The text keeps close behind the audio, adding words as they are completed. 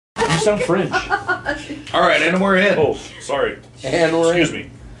sound French. All right, and we're in. Oh, sorry. And we're Excuse me.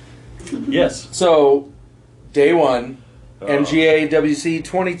 Yes. So, day one, MGAWC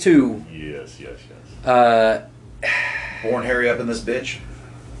 22. Yes. Born Harry up in this bitch.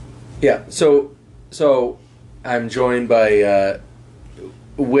 Yeah. So I'm joined by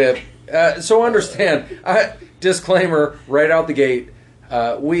Whip. So understand. Disclaimer right out the gate.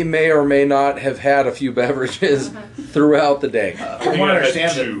 We may or may not have had a few beverages throughout the day. From what I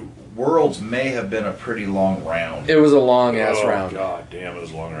understand, that Worlds may have been a pretty long round. It was a long ass round. God damn, it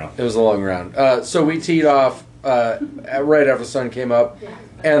was a long round. It was a long round. So we teed off right after the sun came up,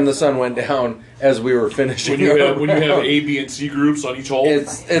 and the sun went down as we were finishing. When you have A, B, and C groups on each hole,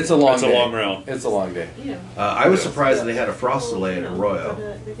 it's a long day. a long round. It's a long day. I was surprised that they had a frost delay at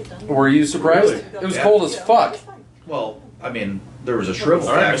Arroyo. Were you surprised? Really? It was cold as fuck. Well, I mean, there was a shrivel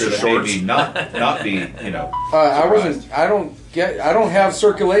All right, factor Mr. that Shorts. made me not be, I wasn't. I don't have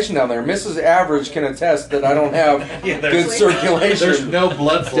circulation down there. Mrs. Average can attest that I don't have good circulation. There's no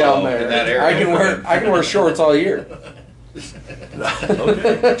blood flow down there in that area. I can wear shorts all year.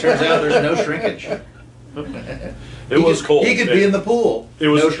 Okay. Turns out there's no shrinkage. It was cold. He could be in the pool. It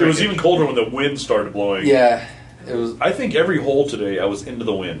was. No It was shrinkage. even colder when the wind started blowing. Yeah, it was. I think every hole today I was into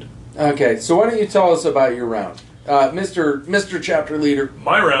the wind. Okay, so why don't you tell us about your round, Mr. Chapter Leader?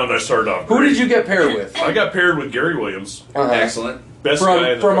 My round, I started off. Who great. did you get paired with? I got paired with Gary Williams, Excellent. best From-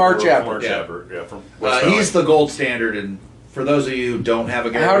 guy in the from our world, chapter. From our Yeah. chapter, yeah. From West He's Valley. the gold standard, and for those of you who don't have a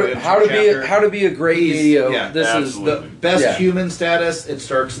Gary Williams chapter, how to be a great he's- video. yeah, This is absolutely. the best Yeah. human status. It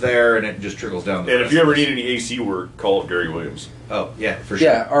starts there, and it just trickles down. The And if rest you ever of need us. any AC work, call up Gary Williams. Oh yeah, for sure.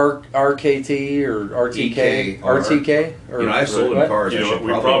 yeah RKT or RTK EK, RTK or I've sold him what? cars. You I know, should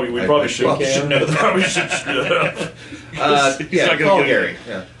we probably should. know that. Probably should. He's Yeah, not gonna call get Gary.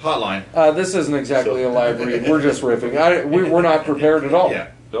 Yeah, hotline. This isn't exactly a live read. We're just riffing. We're not prepared at all. Yeah.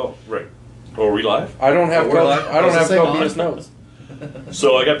 Oh, right. Oh, are we live? I don't have We're live. I don't have Does it say copious on? notes.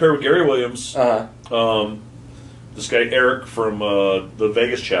 So I got paired with Gary Williams. Uh-huh. This guy Eric from the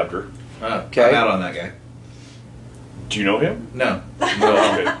Vegas chapter. Okay. I'm out on that guy. Do you know him? No,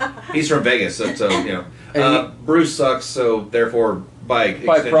 No. Okay. he's from Vegas, so Bruce sucks. So therefore, by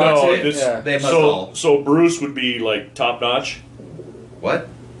extension, proxy, No, they, this, yeah. they must so all. so Bruce would be like top notch. What?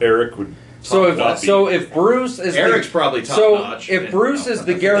 Eric would. So not if Bruce is Eric's probably top so notch. if and- Bruce is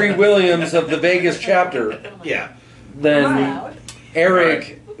the Gary Williams of the Vegas chapter, yeah. then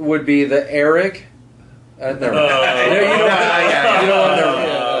Eric would be the Eric. Never mind. You know what? Never mind.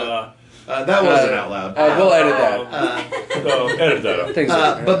 That wasn't out loud. We'll edit that. edit that up. Things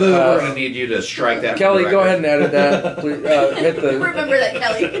like But Boo, we're going to need you to strike that. Kelly, from the go record. ahead and edit that. Please, hit the. Remember that,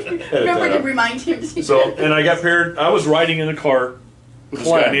 Kelly. Remember to remind him. So, and I got paired. I was riding in a car with this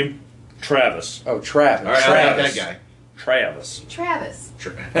guy Clem. named Travis. Oh, Travis. All right, I like that guy. Travis. Travis.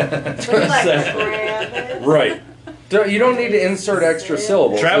 Travis. Right. You don't need to insert extra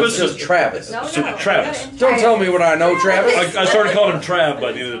syllables. Travis It's just is- Travis. So, Travis. Don't tell me what I know, Travis. I started calling him Trav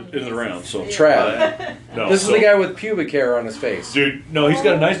by the end of the round. So Trav. no, This is so- the guy with pubic hair on his face. Dude, no, he's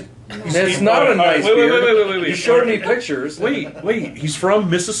got a nice. It's not a All right, nice wait, beard. wait. You showed me pictures. Wait. He's from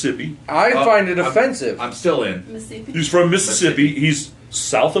Mississippi. I find it offensive. I'm still in. He's from Mississippi. He's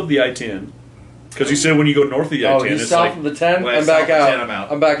south of the I-10. Because he said when you go north of the I-10, he's it's south like... of the 10? Well, I'm back south of out. 10, I'm out.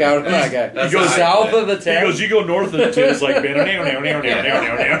 I'm back out on that guy. That's He goes not- south of the 10? He goes, you go north of the 10, it's like... And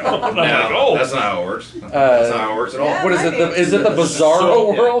I'm like, oh. That's not how it works. That's not how it works at all. What is it? Is it the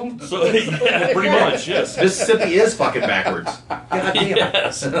Bizarro world? So, yeah, pretty much, yes. Mississippi is fucking backwards. God damn.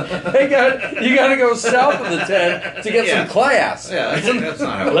 Yes. You got to go south of the 10 to get Yeah. some class. Yeah, that's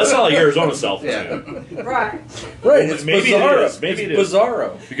not how it Well, works. that's not like Arizona south. Yeah. Right. Right, it's Maybe it Bizarro. is. Maybe it's it is.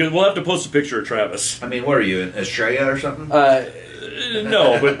 Bizarro. Because we'll have to post a picture of Travis. I mean, what are you, in Australia or something?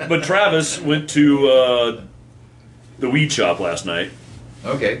 No, but Travis went to the weed shop last night,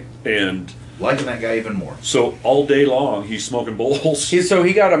 Okay. and Liking that guy even more. so all day long he's smoking bowls.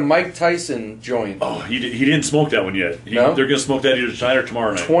 He got a Mike Tyson joint. Oh, he didn't smoke that one yet. No? They're gonna smoke that either tonight or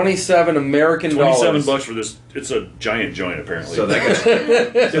tomorrow night. 27 American dollars. $27 for this. It's a giant joint apparently. So that guy's,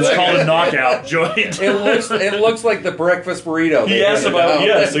 it's called a knockout joint. It looks like the breakfast burrito. He asked about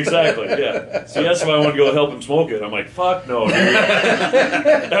yes, exactly, yeah. So he asked if I wanted to go help him smoke it. I'm like, fuck no, dude.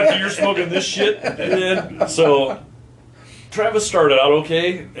 After you're smoking this shit, man. So Travis started out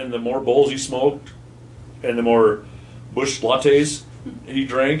okay, and the more bowls he smoked, and the more Busch lattes he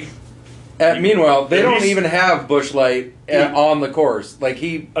drank. Meanwhile, they At don't least- even have Busch Light on the course. Like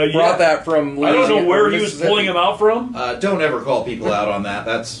he Yeah. brought that from. I don't know Louisiana- where he was Mississippi. pulling him out from. don't ever call people out on that.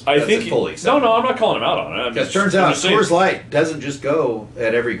 That's I think fully no, acceptable. I'm not calling him out on it. Because turns out Coors Light doesn't just go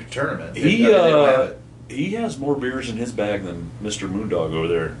at every tournament. He They don't have it. He has more beers in his bag than Mr. Moondog over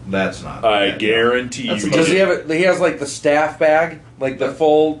there. That's not. I guarantee you. Does he have it? He has like the staff bag, like the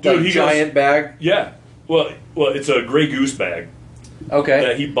full Dude, like, giant bag. Yeah. Well, it's a Grey Goose bag Okay.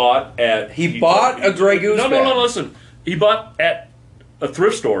 that he bought at. He bought a Grey Goose bag? No. Listen, he bought at a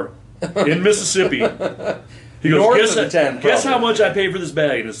thrift store in Mississippi. He goes, North guess, of the 10, guess how probably. much I paid for this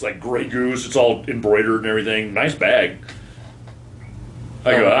bag? And it's like Grey Goose. It's all embroidered and everything. Nice bag.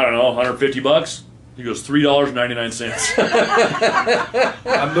 I go, I don't know, $150. He goes, $3.99.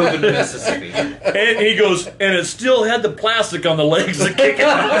 I'm moving to Mississippi. And he goes, and it still had the plastic on the legs that kick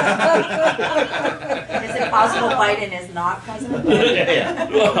out. Is it possible Biden is not president? Yeah.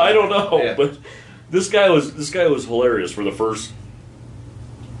 Well, I don't know, Yeah. but this guy was hilarious for the first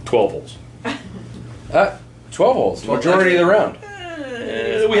 12 holes. 12 holes, majority of the round.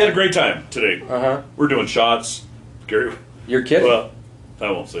 We had a great time today. We're doing shots. Gary, Your kid? well, I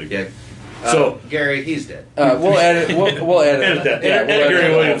won't say. Yeah. So Gary, he's dead. We'll edit. We'll edit. edit that. Yeah, Edit we'll edit Gary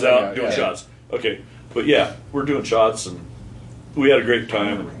that Williams whole thing out doing yeah. shots. Okay, but yeah, we're doing shots and we had a great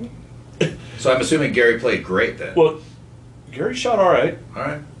time. So I'm assuming Gary played great then. Well, Gary shot all right. All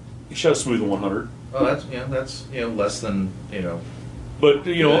right. He shot a smooth 100. Well, that's less than But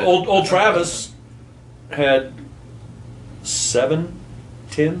Good. old Travis had 7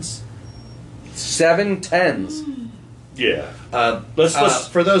 tens. 7 tens. Yeah. Let's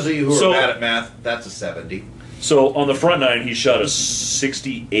for those of you who so- are bad at math, that's a 70. So on the front nine, he shot a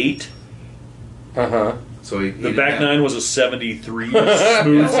 68. So he The didn't back have- nine was a 73,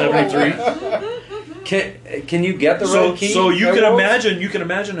 smooth 73. Can you get the red key? So you Red can Wolves?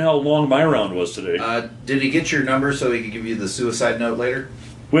 imagine how long my round was today. Did he get your number so he could give you the suicide note later?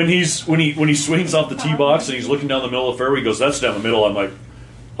 When he swings off the tee box and he's looking down the middle of the fairway, he goes, "That's down the middle." I'm like,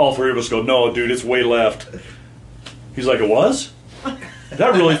 all three of us go, "No, dude, it's way left." He's like, "It was?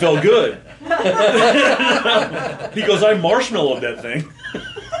 That really felt good." He goes, "I marshmallowed that thing."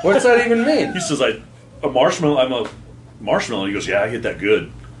 What's that even mean? He says, I'm a marshmallow. And he goes, "Yeah, I hit that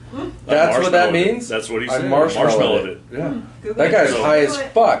good." That's what that marshmallowed it. means? That's what he I said. marshmallowed it. Yeah. That guy's So- high as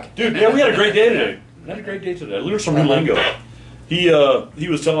fuck. Dude, yeah, we had a great day today. I learned some new lingo. He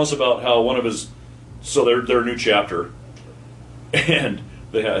was telling us about how one of his, so their new chapter, and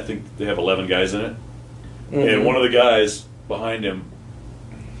I think they have 11 guys in it, and one of the guys behind him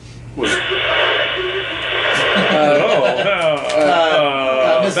was.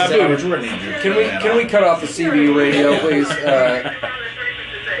 Mrs. Average, we're gonna need you. Can we cut off the CB radio, please?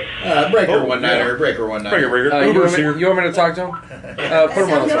 Breaker one nighter, breaker one nighter. Breaker. You Uber's want here. me to talk to him? Put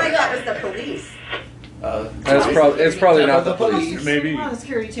him on the Who I phone. got was the police. It's probably not the police. Maybe. On a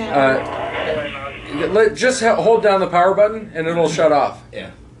security channel. Just hold down the power button and it'll shut off.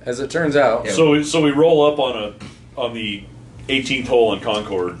 Yeah. As it turns out. Yeah. So we roll up on the 18th hole in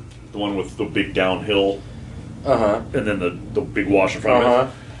Concord, the one with the big downhill, and then the big wash in front of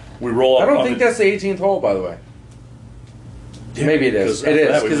it. We roll up. I don't think that's the 18th hole, by the way. Yeah, Maybe it is. It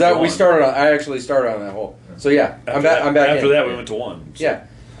is because we started. I actually started on that hole. So yeah, I'm back. After in. that, we went to one. So. Yeah,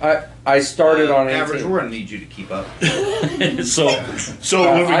 I started on 18. Average, we're gonna need you to keep up. so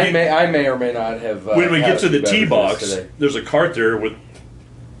when we I get, may or may not have. when we had get a to the few tee beverages box, today. there's a cart there with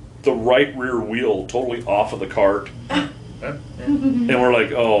the right rear wheel totally off of the cart. And we're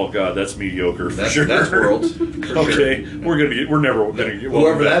like, "Oh God, that's mediocre for sure." That's worlds. For Okay, sure. we're never gonna get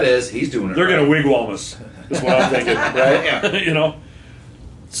Whoever that is, he's doing it. They're right. gonna wigwam us. Is what I'm thinking, right? Yeah.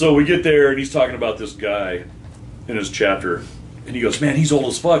 So we get there and he's talking about this guy in his chapter, and he goes, "Man, he's old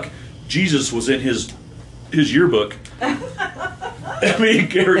as fuck. Jesus was in his yearbook." I mean,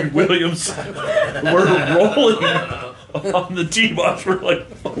 Gary Williams, we're rolling on the tee box. We're like,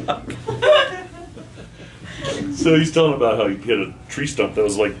 fuck. So he's telling about how he hit a tree stump that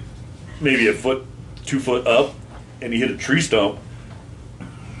was like maybe 2 foot up, and he hit a tree stump,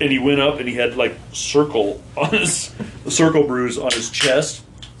 and he went up and he had like circle bruise on his chest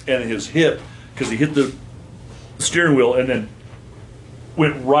and his hip because he hit the steering wheel and then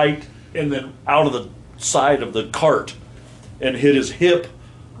went right and then out of the side of the cart and hit his hip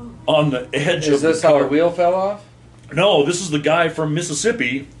on the edge of Is this the how cart. the wheel fell off? No, this is the guy from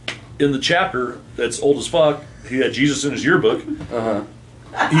Mississippi in the chapter that's old as fuck. He had Jesus in his yearbook.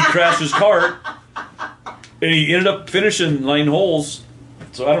 He crashed his cart, and he ended up finishing 9 holes.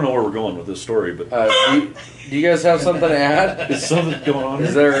 So I don't know where we're going with this story, but Do you guys have something to add? is something going on?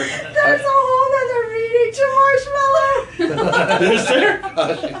 Is Here? there? There's a whole other meaning to marshmallow. Is there?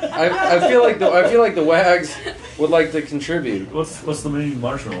 I feel like the Wags would like to contribute. What's the meaning of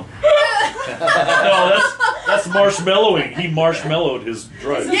marshmallow? No, that's marshmallowing. He marshmallowed his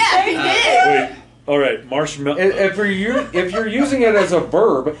drive. Yeah, he did. Wait. All right, marshmallow. If you're using it as a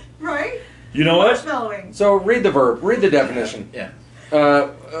verb, Right? You know what? Marshmallowing. So read the verb. Read the definition. Yeah.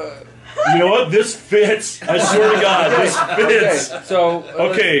 You know what? This fits. I swear to God, this fits. Okay. So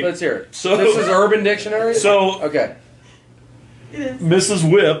Okay. let's hear it. So- this is Urban Dictionary. So, Okay. It is. Mrs.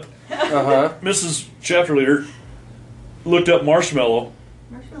 Whip, Uh-huh. Mrs. Chapter Leader, looked up marshmallow.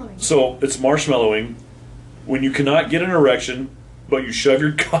 Marshmallowing. So it's marshmallowing when you cannot get an erection, but you shove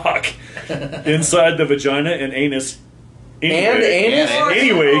your cock inside the vagina and anus. And anus?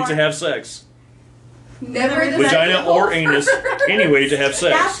 Anyway, to have sex. Never the Vagina or anus. Anyway, to have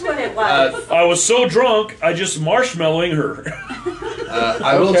sex. That's what it was. I was so drunk, I just marshmallowing her.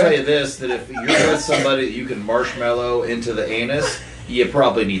 I will Okay. tell you this: that if you're with somebody that you can marshmallow into the anus, you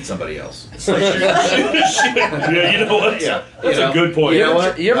probably need somebody else. Yeah, you know what? Yeah, That's you a know, good point. you know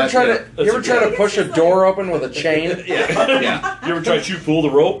what? You ever try to That's you ever a try to push a door open with a chain? Yeah. You ever try to pull the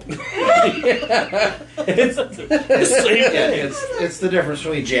rope? It's the same Yeah, thing. it's the difference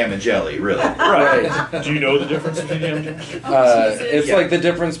between jam and jelly, really. Right. Do you know the difference between jam and jelly? It's Yeah. like the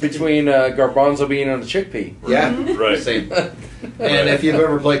difference between garbanzo bean and a chickpea. Yeah, Right. same. And if you've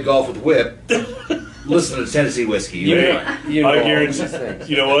ever played golf with Whip, listen to Tennessee Whiskey. You Hey, know, you know I all guarantee. these things.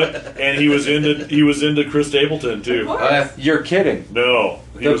 You know what? And he was into Chris Stapleton too. You're kidding. No,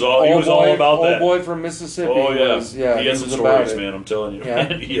 he The was all about old that. boy from Mississippi. Oh yeah, was, yeah. he has was some about stories, it. man. I'm telling you.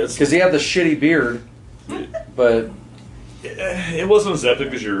 Yeah. He has. Because he had the shitty beard, but It wasn't as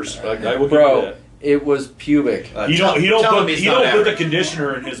epic as yours. I will give you bro, that. it was pubic. He don't tell him put he's he not don't put the average.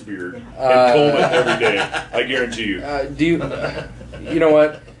 conditioner in his beard and comb it every day. I guarantee you. Do you? You know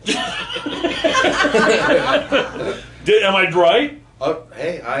what? Am I right? Oh,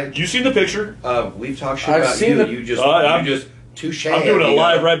 hey, You seen the picture? we've talked shit I've about seen you. the- You just, I'm- you just touche. I'm doing it You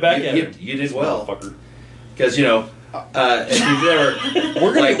live know, right back you, at you, him. you did well, Motherfucker. because you know, if you've never,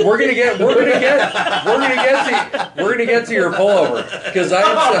 We're gonna get to your pullover because I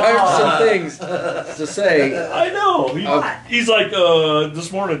have some things to say. I know. He's like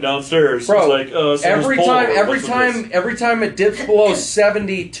this morning downstairs. Bro, he's like so every this time pullover, every time it dips below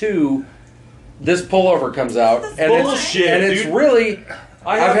 72, this pullover comes out, and Bullshit, it's dude. really.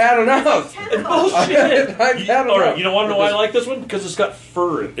 I've had enough. Bullshit. I've had All right, enough. you know want to know why I like this one? Because it's got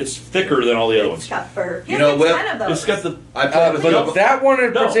fur. It's thicker than all the other It's ones. got fur. You know what? It's got the I played with But you. that one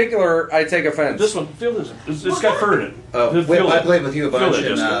in No. particular, I take offense. this one. Feel this. It's got fur in it. Whip, Feel I it. played with you a Feel bunch, it,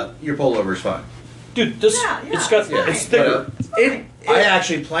 and Jessica. your pullover's fine. Dude, this Yeah, it's got yeah, it's it's thicker. It- I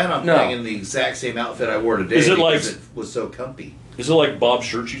actually plan on No. playing in the exact same outfit I wore today Is it because like- it was so comfy. Is it like Bob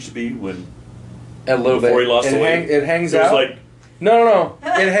Shirts used to be when a little before bit. he lost the weight? It hangs It was out. like No,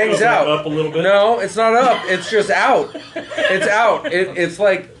 it it hangs was like out. up a little bit. No, it's not up. It's just out. It's out. It's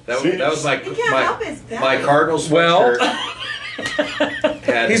like That See? was my You can't help his belly. my Cardinals Well, sweatshirt.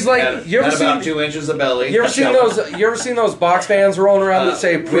 Had, he's like, had, you ever had about seen- 2 inches of belly. you ever seen those? You ever seen those box fans rolling around that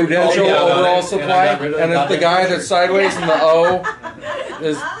say Prudential yeah, Overall and Supply, I got rid of and the it's the guy that's sideways and the O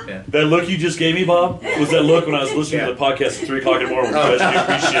is. That look you just gave me, Bob, was that look when I was listening Yeah. to the podcast at 3 o'clock in the morning when you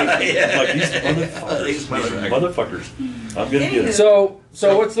guys appreciate it. Yeah. Like these motherfuckers. These motherfuckers. Motherfuckers. I'm gonna get it. So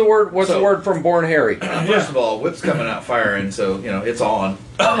what's the word? What's the So- word from Born Harry? First of all, Whip's coming out firing, so you know it's on.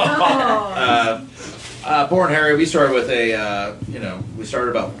 Oh. Born Harry, we started with we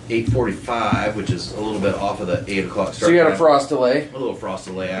started about 8:45, which is a little bit off of the 8 o'clock start. So you got a time. frost delay. A little frost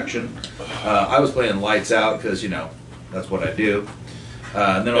delay action. I was playing lights out because that's what I do.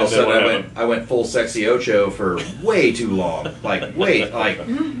 And then all of a And then what sudden I went full sexy ocho for way too long.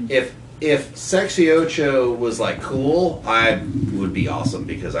 If sexy ocho was like cool, I would be awesome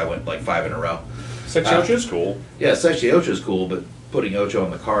because I went like 5 in a row. Sex Ocho is cool. Yeah, sexy ocho is cool, but putting ocho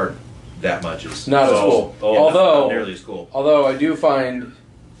on the card that much is Not as Oh, cool. oh, not Although nearly as cool. I do find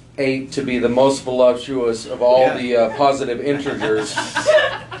 8 to be the most voluptuous of all Yeah. the positive integers.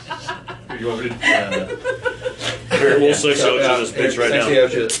 You want me to Here, we'll sex ocho this bitch right sexy now.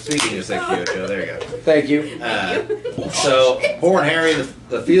 Ocho, speaking of sexy ocho, there you go. Thank you. So, Born Harry,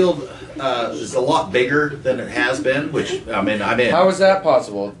 the field is a lot bigger than it has been, which I'm in. How is that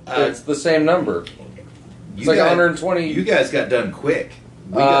possible? Uh, It's the same number. You It's like guys- 120. You guys got done quick.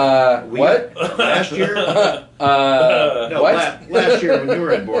 What? Last year? No, No, what? last year when you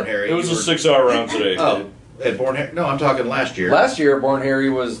were in Born Harry. It was you a were- 6-hour round today. Oh, at Born Harry? No, I'm talking last year. Last year, Born Harry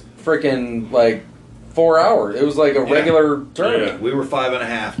was freaking like 4 hours. It was like a Yeah. regular tournament. We were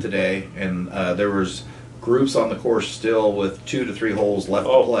 5.5 today, and there was groups on the course still with 2 to 3 holes left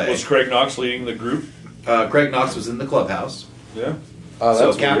to Oh, play. was Craig Knox leading the group? Craig Knox was in the clubhouse. Yeah. Oh,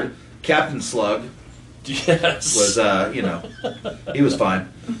 So that's weird. Captain Slug Yes. was, he was fine.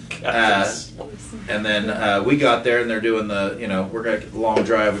 And then we got there, and they're doing we're going to get the long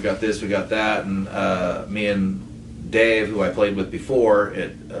drive. We got this, we got that, and me and Dave, who I played with before,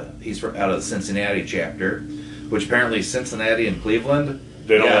 he's out of the Cincinnati chapter, which apparently Cincinnati and Cleveland,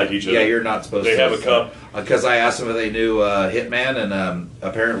 They don't like each other. Yeah, you're not supposed to. They have a cup. Because I asked them if they knew Hitman, and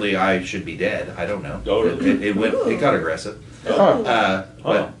apparently I should be dead. I don't know. Oh, really? It got aggressive.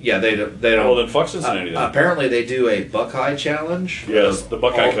 But yeah, they don't. Well, then fuck Cincinnati then. Apparently, they do a Buckeye challenge. Yes, the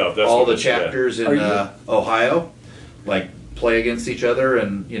Buckeye Cup. That's all what the it is, yeah. chapters in Ohio, like play against each other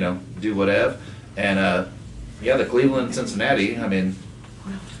and do whatever. And yeah, the Cleveland and Cincinnati. I mean,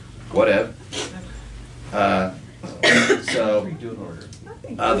 whatever. So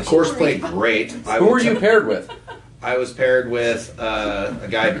the course played great. Who were you paired with? I was paired with a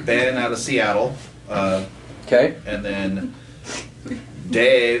guy Ben out of Seattle. Okay. And then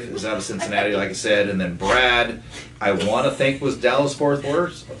Dave is out of Cincinnati, like I said, and then Brad, I want to think was Dallas Fort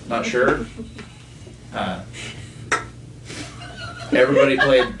Worth, not sure. Everybody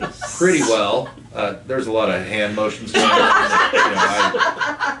played pretty well. There's a lot of hand motions going on.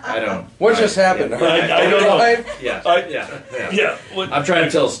 I don't. What just happened? I don't know. Yeah. I'm trying to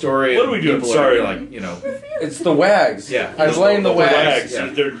tell a story. What are we doing? People Sorry. are like, It's the wags. Yeah. I blame the wags. Yeah.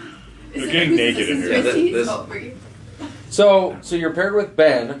 They're getting naked in here. Yeah, this, So you're paired with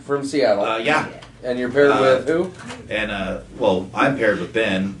Ben from Seattle. yeah. And you're paired with who? And well, I'm paired with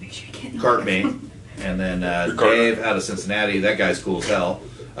Ben, Cartmate, and then Dave out of Cincinnati. That guy's cool as hell.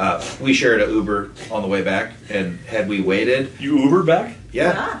 We shared an Uber on the way back, and had we waited, You Uber back?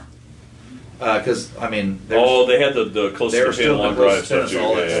 yeah, because I mean, They had the close they to were the still long the drive closest stuff too. tennis,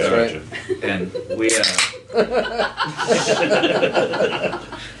 all that Yeah, stuff. gotcha. And we.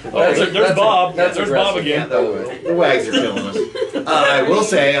 There's Bob. That's There's Bob aggressive. again. The wags are killing us. I will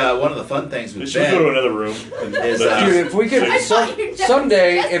say one of the fun things with Should we go to Ben another room? is Dude, if we could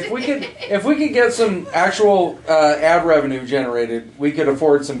someday, if we could get some actual ad revenue generated, we could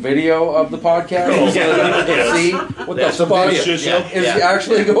afford some video of the podcast Oh, so that people can see what the some fuck video. is Yeah.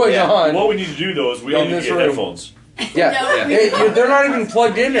 actually going Yeah. on. What we need to do though is we all In need to this get room. headphones. Yeah, Yeah. they're not even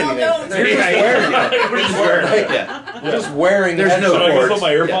plugged in anything. no. They're just wearing it. We're just wearing it. yeah, They're just wearing. There's no Should I go cords. put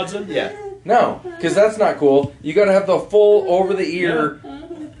my AirPods in? yeah. No, because that's not cool. You got to have the full over the ear.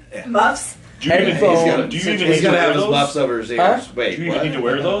 Muffs. Do you even, Headphone do you even He's need to gonna wear have his those? muffs over his ears. Huh? Wait, Do you what? even need to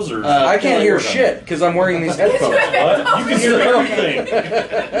wear those or? I can't hear work on it. shit because I'm wearing these headphones. What? You can hear everything.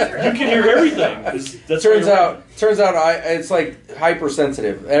 You can hear everything. That's Turns why you're out, it's like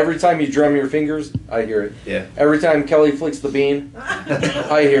hypersensitive. Every time you drum your fingers, I hear it. Yeah. Every time Kelly flicks the bean,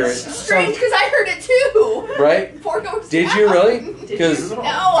 I hear it. Strange, because I heard it too. Right? Before it goes Did down. you really? Because No,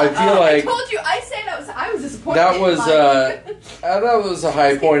 I feel like I told you. I said I was disappointed. that was that was a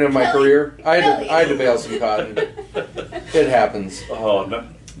high point of my Kelly, career. I Kelly. had to bail some cotton. It happens. Oh,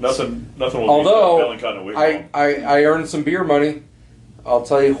 nothing will Although beat Belling Cotton and Wigwam. I earned some beer money. I'll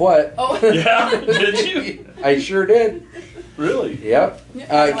tell you what. Oh. Yeah, did you? I sure did. Really? Yep.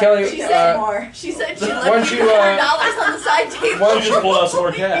 Kelly, She said more. She said she left why don't me you, $100 on the side table. why You don't just pull out some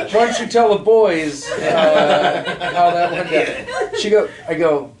more cash. Why don't you tell the boys how that went down? I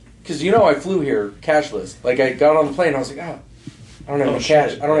go, because I flew here cashless. Like I got on the plane, I was like, I don't have any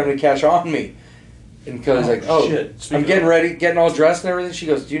cash. I don't have any cash on me. And Kelly's like, shit. I'm getting ready, getting all dressed and everything. She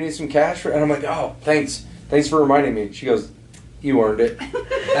goes, do you need some cash? And I'm like, oh, thanks for reminding me. She goes, you earned it.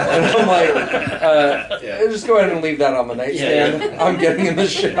 And I'm like, just go ahead and leave that on the nightstand. Yeah. I'm getting in the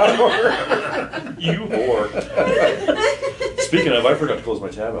shower. You whore. Speaking of, I forgot to close my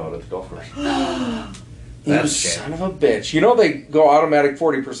tab out at the golf course. You That's a shame. son of a bitch. They go automatic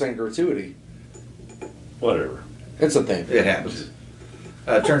 40% gratuity. Whatever. It's a thing. It happens.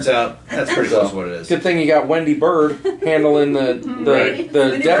 Turns out that's pretty close to what it is. Good thing you got Wendy Bird handling the Right.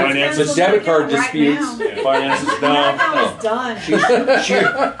 the debit card disputes. Finances now. It's done.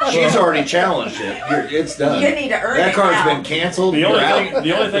 She's already challenged it. It's done. You need to earn That it card's now. been canceled. The You're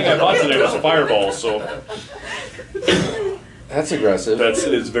only out. thing I bought today was a fireball, so That's aggressive.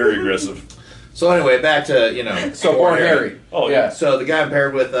 it's very aggressive. So anyway, back to So Born Harry. Oh Yeah. So the guy I'm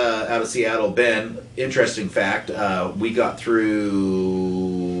paired with out of Seattle, Ben. Interesting fact: we got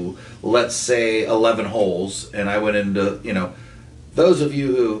through, let's say, 11 holes, and I went into Those of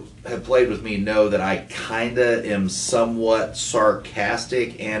you who have played with me know that I kinda am somewhat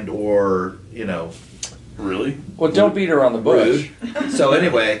sarcastic and or Really? Well, don't beat her on the bush. rude. So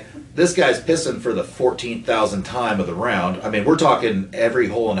anyway, this guy's pissing for the 14,000th time of the round. I mean, we're talking every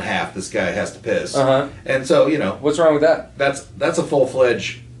hole and a half. This guy has to piss, and so What's wrong with that? that's a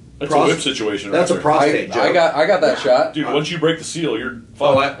full-fledged. That's a whip situation. That's right a there. prostate joke. I got that shot. Dude, once you break the seal, you're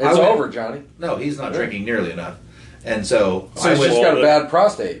Oh, fucked. It's went- over, Johnny. No, he's not drinking nearly enough, and so So I he's went. just got a bad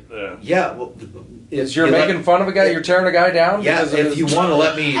prostate. Yeah. Yeah, well, You're making fun of a guy. You're tearing a guy down. Yeah, because of if his- you want to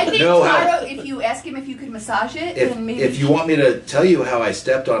let me I think know Taro, if you ask him if you could massage it, then maybe. if you want me to tell you how I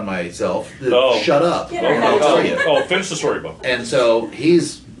stepped on myself, then shut up. Yeah. I'll tell you. Oh, finish the story, Bo. And so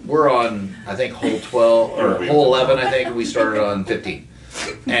we're on, I think, hole 12 or hole 11. I think we started on 15,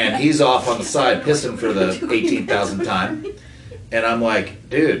 and he's off on the side pissing for the 18,000th time, and I'm like,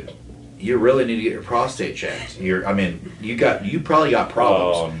 dude, you really need to get your prostate checked. You probably got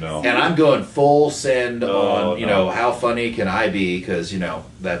problems. Oh no! And I'm going full send Oh, on, no. how funny can I be? Because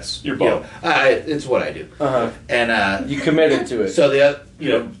that's You're bum. it's what I do. Uh-huh. And You committed to it. so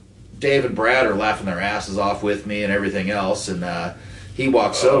Dave and Brad are laughing their asses off with me and everything else, and he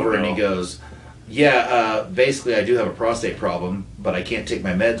walks over and he goes, "Yeah, basically I do have a prostate problem, but I can't take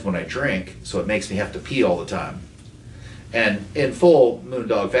my meds when I drink, so it makes me have to pee all the time." And in full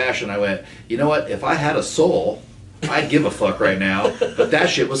Moondog fashion, I went, "You know what? If I had a soul, I'd give a fuck right now." But that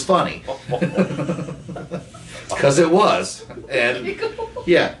shit was funny. Because it was. And,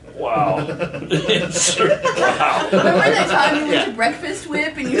 yeah. Wow. Wow. Remember that time you went to Breakfast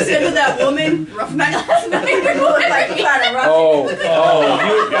Whip and you said to that woman, "Rough night last night"? You look like you had a rough.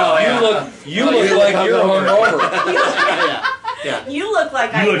 You look like you're hungover. You look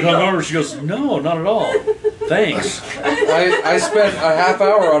like You look hungover. She goes, "No, not at all. Thanks." I spent a half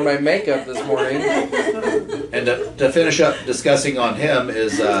hour on my makeup this morning. And to finish up discussing on him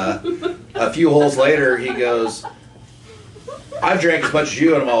is a few holes later, he goes, "I've drank as much as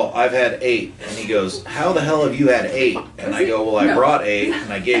you," and I've had 8. And he goes, "How the hell have you had 8?" And I go, "Well, I brought 8,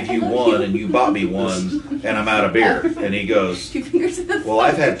 and I gave you 1, and you bought me 1, and I'm out of beer." And he goes, 2 fingers in the "Well,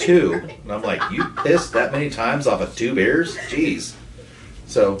 I've had 2. And I'm like, "You pissed that many times off of 2 beers? Jeez."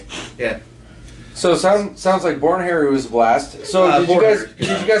 So, yeah. So sounds like Born Harry was a blast. So did you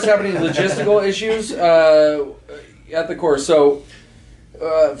guys have any logistical issues at the course? So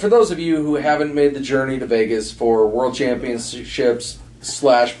for those of you who haven't made the journey to Vegas for World Championships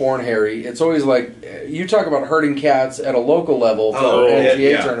 / Born Harry, it's always like you talk about herding cats at a local level for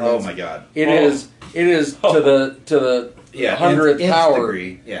MGA tournaments. Oh my God. It is to the 100th power,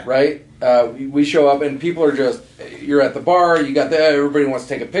 degree. Yeah. right? We show up and people are just, you're at the bar, you got that, everybody wants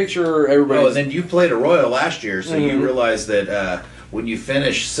to take a picture, everybody. Oh, and then you played a Royal last year, so you realize that when you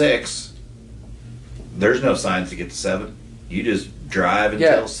finish 6, there's no signs to get to 7. You just drive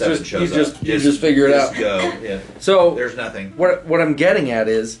until 7 shows up. You just figure it out. Go. Yeah. So There's nothing. what I'm getting at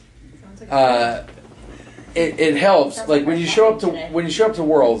is, it helps. Like when you show up to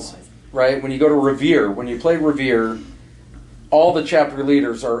Worlds, right? When you go to Revere, when you play Revere, all the chapter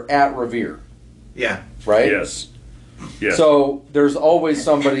leaders are at Revere, Yeah. right? Yes. Yes. So there's always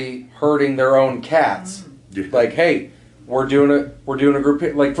somebody herding their own cats. Yeah. Like, hey, we're doing a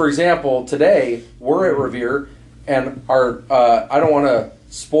group. Like for example, today we're at Revere, and our I don't want to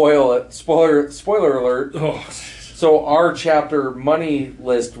spoil it. Spoiler alert. Oh. So our chapter money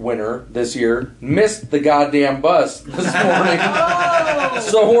list winner this year missed the goddamn bus this morning.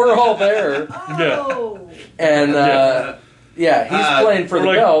 So we're all there, Oh. and he's playing for the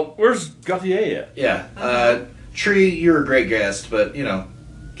We're like, belt. "Where's Gauthier at?" Yeah. Tree, you're a great guest, but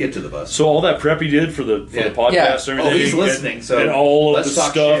get to the bus. So all that prep he did for the podcast Yeah. and everything. He's listening, and, so and all of the let's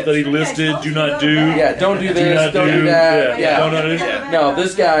talk stuff shit. that he listed, do not do. Yeah, don't do this, not don't do that. Yeah, Yeah. don't do. Yeah. No,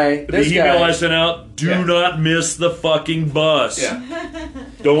 this guy. The email I sent out: do Yeah. not miss the fucking bus. Yeah.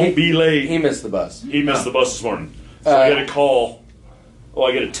 Don't be late. He missed the bus. He missed the bus this morning. So I get a call. Oh,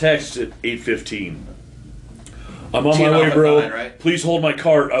 I get a text at 8:15. I'm on Teeing my off way, at bro. 9, right? Please hold my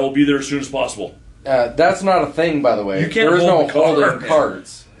cart. I will be there as soon as possible. That's not a thing, by the way. You can't there is hold no the cart. holding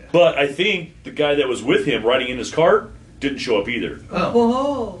carts. But I think the guy that was with him riding in his cart didn't show up either. Oh.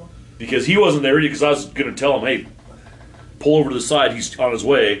 Whoa. Because he wasn't there because I was going to tell him, hey, pull over to the side. He's on his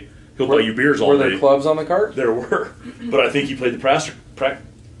way. He'll buy you beers all Were day. there clubs on the cart? There were. But I think he played the practice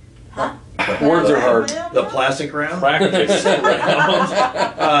Words are hard. The plastic round? practice round.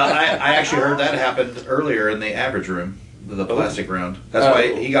 I actually heard that happened earlier in the average room, the plastic round. That's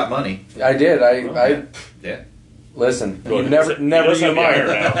why he got money. I did. I Yeah. listen. Go You ahead. never He never does you have the iron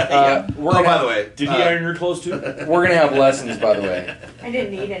mind. now. We're Oh, gonna by have, the way, Did he iron your clothes too? we're gonna have lessons. By the way. I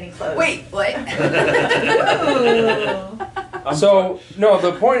didn't need any clothes. Wait, what? Ooh. So no,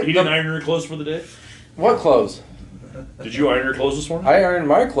 the point. He didn't iron your clothes for the day? What clothes? Did you iron your clothes this morning? I ironed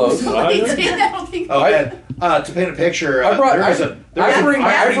my clothes. I don't think. Oh, and to paint a picture, I brought. there was I a bring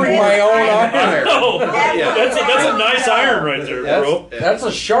my own iron. No. Yeah. That's a nice iron right there, bro. That's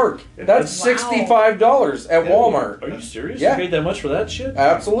a shark. That's Wow. $65 at Walmart. Are you serious? Yeah. You paid that much for that shit?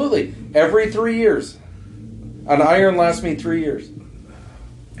 Absolutely. Every 3 years. An iron lasts me 3 years.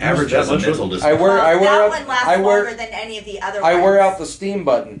 Average has a mental disability. I wear that out, one lasts I wear, longer than any of the other I ones. wear out the steam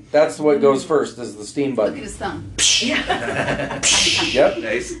button. That's what goes first. Is the steam Look button. at his thumb. Yep.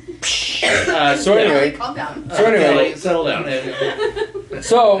 Nice. So anyway, Calm down. so anyway, Settle down.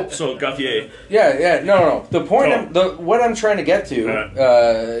 so So Gauthier. no. The point, what I'm trying to get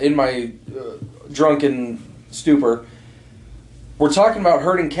to, in my drunken stupor, we're talking about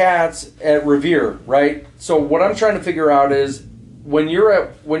herding cats at Revere, right? So what I'm trying to figure out is when you're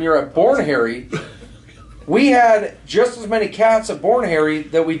at Born Harry, we had just as many cats at Born Harry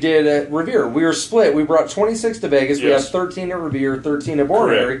that we did at Revere. We were split. We brought 26 to Vegas. We Yes. had 13 at Revere, 13 at Born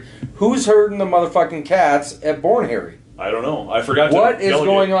Correct. Harry. Who's herding the motherfucking cats at Born Harry? I don't know. I forgot. What to is delegate.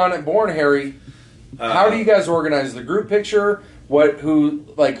 going on at Born Harry? How do you guys organize the group picture?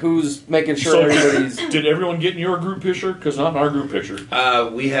 Who's making sure So, everybody's... did everyone get in your group picture? Because not in our group picture.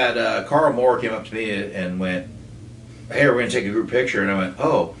 We had Carl Moore came up to me and went, "Hey, we're going to take a group picture," and I went,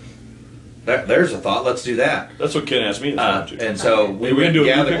 "Oh, there's a thought. Let's do that." That's what Ken asked me. And so we we were went gonna do a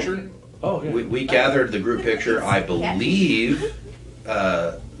gathered. group picture. Oh yeah. We gathered the group picture. I believe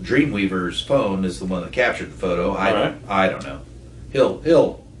Dreamweaver's phone is the one that captured the photo. I don't know.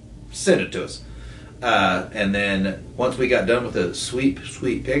 He'll send it to us. And then once we got done with the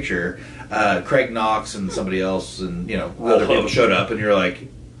sweet picture, Craig Knox and somebody else and other people showed up, and you're like,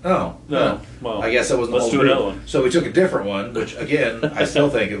 oh no, well, I guess that wasn't. let's the whole do group. another one. So we took a different one, which again I still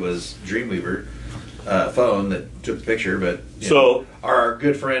think it was Dreamweaver phone that took the picture, but our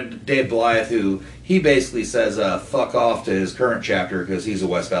good friend Dave Blythe, who he basically says fuck off to his current chapter because he's a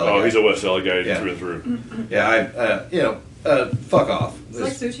West Valley guy. he's a West Valley guy Yeah. through and through. Yeah, fuck off. Does he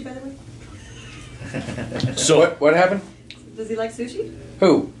like sushi, by the way? So What happened? Does he like sushi?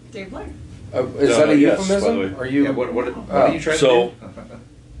 Who? Dave Blair. Is that a yes, by the euphemism? way. Are you? Yeah, what are you trying So- to do?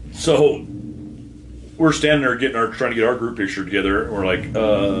 So we're standing there trying to get our group picture together, and we're like,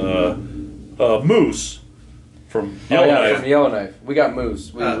 Moose from Oh yeah, Yellowknife. from Yellowknife. We got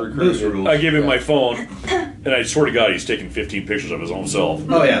Moose. We recruited. Moose rules. I gave him my phone, and I swear to God, he's taking 15 pictures of his own self.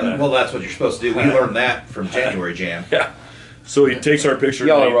 Oh yeah, well that's what you're supposed to do. We learned that from January Jam. Yeah. So he takes our picture,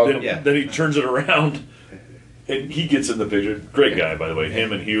 Y'all are and welcome. then he turns it around, and he gets in the picture. Great guy, by the way.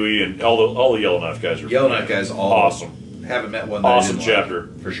 Him and Huey and all the Yellowknife guys are Yellowknife guys all awesome. Haven't met one that I Awesome didn't like, chapter.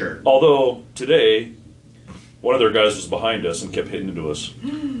 for sure. Although today, one of their guys was behind us and kept hitting into us.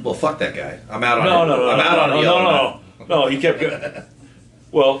 Well, fuck that guy. I'm out on No, I'm out on Yellowknife. No, he kept going.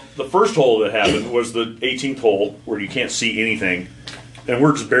 Well, the first hole that happened was the 18th hole where you can't see anything, and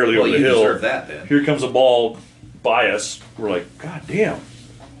we're just barely Well, over the you hill. deserve that then. Here comes a ball by us. We're like, God damn,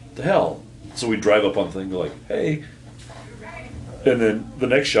 what the hell? So we drive up on the thing, go like, hey. And then the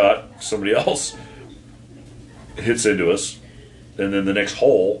next shot, somebody else hits into us. And then the next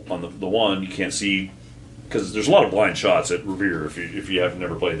hole on the one, you can't see, because there's a lot of blind shots at Revere if you have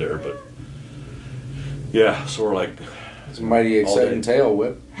never played there. But yeah, so we're like, It's a mighty exciting day. tail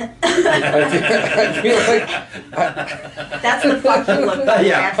whip. I feel like That's the fuck you look like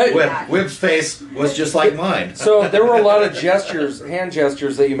after that. Whip's face was just like mine. so. There were a lot of gestures, hand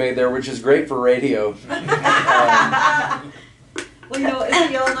gestures that you made there, which is great for radio. Well,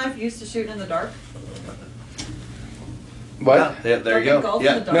 isn't Yellowknife used to shoot in the dark? What? Yeah, there you go. Golf in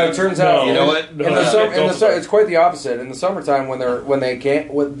Yeah. the dark? No, it turns out You know what? In the summer, it's quite the opposite. In the summertime, when they can't,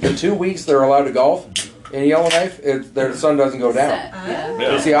 the 2 weeks they're allowed to golf in Yellowknife, the sun doesn't go down. Yeah.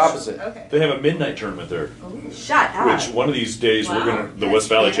 yeah. It's the opposite. Okay. They have a midnight tournament there, Shut up. which one of these days Wow. the West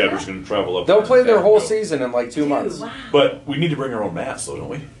Valley chapter is going to travel up. They'll there play and their whole go. season in like 2 months. Wow. But we need to bring our own mats, though, don't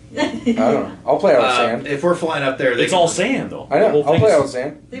we? I don't know. I'll play out of sand. If we're flying up there, It's all sand, though. I The know. whole I'll thing play is- out of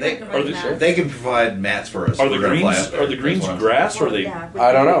sand. They They- make are the they- mats. They can provide mats for us. Are if the we're gonna greens fly up there. are the greens That's what I'm- grass or are they? Yeah,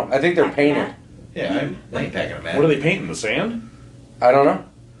 I don't know. I think they're painted. Yeah, I ain't packing a mat. What are they painting? The sand? I don't know.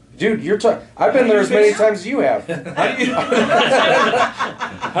 Dude, you're talking. I've been there as many times as you have.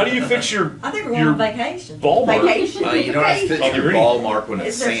 How do you fix your I think we're going on vacation. ball mark? Vacation. You don't have to fit On the your green. ball mark when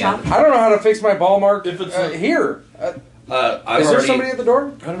it's Is there sand. something? I don't know how to fix my ball mark If it's here. I've Is there already, somebody at the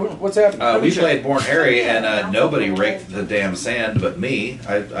door? I don't know. What's happening? we played Born Harry, and nobody raked the damn sand but me.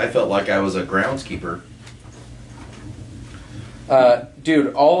 I felt like I was a groundskeeper.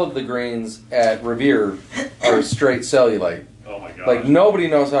 Dude, all of the greens at Revere are straight cellulite. Oh my god! Like nobody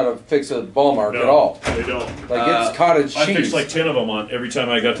knows how to fix a ball mark at all. They don't. Like it's cottage I cheese. fixed like 10 of them on every time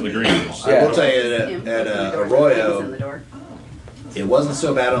I got to the greens. Yeah. I will tell you at Arroyo, In the door. it wasn't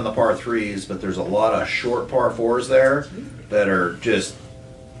so bad on the par threes, but there's a lot of short par fours there that are just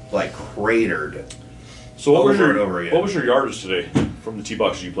like cratered. So what was Over and your over again. what was your yardage today from the tee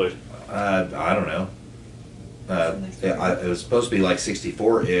boxes you played? I don't know. It was supposed to be like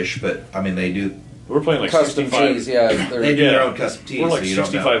 64-ish, but I mean they do We're playing like custom 65. teas. Yeah, They do their own custom teas. We're like so you don't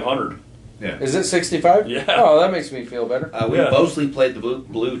know. 6,500. Yeah. is it 65? Yeah. Oh, that makes me feel better. We Yeah. mostly played the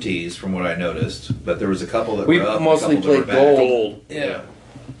blue teas, from what I noticed, but there was a couple that We were up. and a mostly couple that were played back. gold. Gold. Yeah.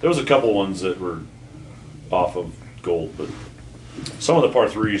 There was a couple ones that were off of gold, but some of the par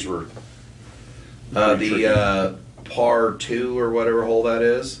threes were. The par 2 or whatever hole that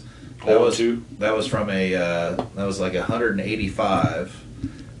is. That Hole was 2? That was from a that was like 185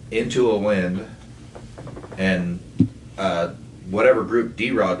 into a wind, and whatever group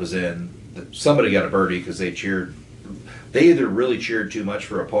D-Rod was in, somebody got a birdie because they cheered. They either really cheered too much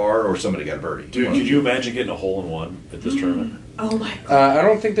for a par or somebody got a birdie. Dude, could you imagine getting a hole in one at this tournament? Oh my god. I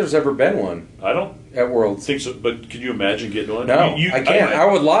don't think there's ever been one I don't at Worlds. think so, but could you imagine getting one? No, I can't. I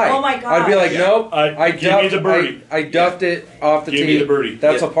would lie. Oh my God. I'd be like, Yeah. nope. Give me the birdie. I duffed it off the Give tee. me the birdie.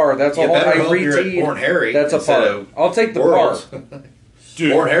 That's a par. That's a You hole. better I hope you're at re-teed. Born Harry. That's a instead par. of I'll take the Worlds. par.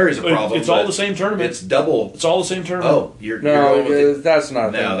 Dude, Born Harry's a problem. It's all but the same tournament. It's double. It's all the same tournament. Oh, you're No, going with it. that's not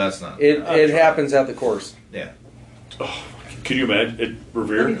a thing. No, that's not. It happens at the course. Yeah. Could you imagine at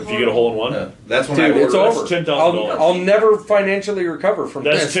Revere if you get a hole in one? That's when Dude, I it's ordered. over. That's $10,000. I'll never financially recover from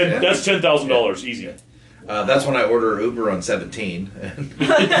That's this. That's $10,000 easy. That's when I order Uber on 17.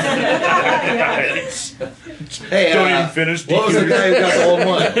 Hey, Don't even finish. what was the guy who got the hole in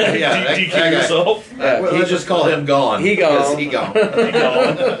one? Yeah, that DQ guy. yourself. Well, let's just call him gone. He gone. Because He gone.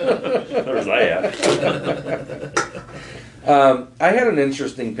 Where's I at? I had an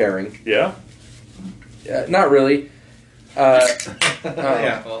interesting pairing. Yeah. Not really.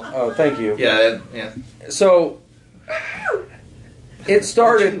 Yeah. Well, Oh, thank you. yeah. Yeah. So it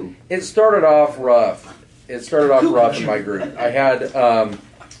started off rough. It started off rough in my group. I had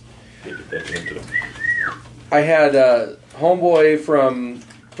homeboy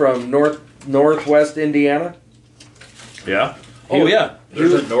from northwest Indiana. Yeah. Oh yeah.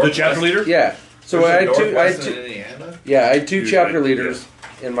 There's a The Northwest. chapter leader. Yeah. So There's I a had two. I Northwest had in two. Indiana. Yeah, I had two Dude, chapter I- leaders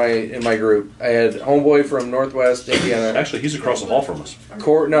in my group. I had homeboy from northwest Indiana. Actually, he's across the hall from us.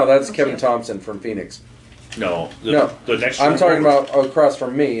 No, that's Kevin Thompson from Phoenix. No. No. The next. I'm one talking over. about across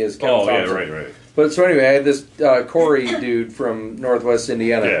from me is Kevin Oh yeah, Thompson. right. But so anyway, I had this Corey dude from Northwest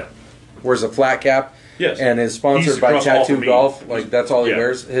Indiana. Yeah. Wears a flat cap. Yes. And is sponsored He's by across the hall Tattoo from me. Golf. Like that's all he Yeah.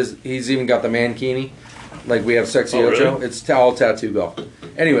 wears. He's even got the mankini. Like we have Sexy Oh, Ocho. really? It's all Tattoo Golf.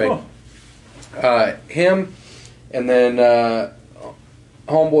 Anyway, him, and then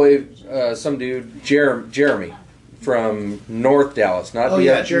homeboy, some dude, Jeremy from North Dallas. Not Oh, DF,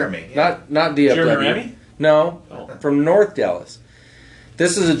 yeah, Jeremy, yeah. Not DFW. Jeremy Remy? No, Oh. from North Dallas.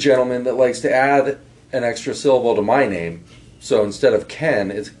 This is a gentleman that likes to add an extra syllable to my name. So instead of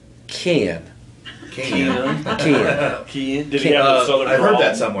Ken, it's Ken. Ken. Ken. Did he have a southern I've heard drawl?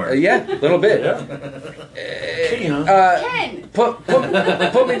 that somewhere. Yeah, a little bit. Yeah. Ken.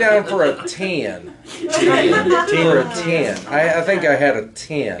 Put me down for a 10. For a 10. I think I had a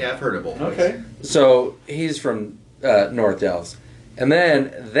 10. Yeah, I've heard of both. Okay. So he's from North Dallas. And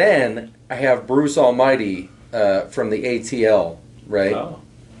then I have Bruce Almighty from the ATL, right? Oh.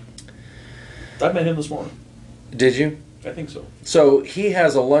 I met him this morning. Did you? I think so. So he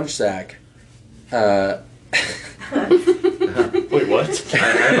has a lunch sack. Wait, what?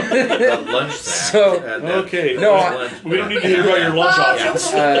 A lunch sack. So- Okay. No, we don't need to hear about your lunch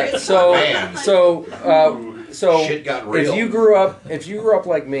options. Man. So Shit got real. if you grew up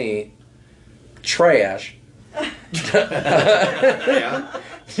like me, trash, Yeah.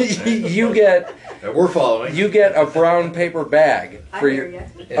 you get We're following. a brown paper bag I for hear your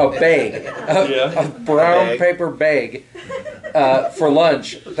ya. a bag, Yeah. a brown Bag. paper bag for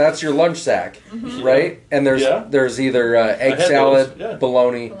lunch. That's your lunch sack, right? And Yeah. there's either egg had salad, those, yeah.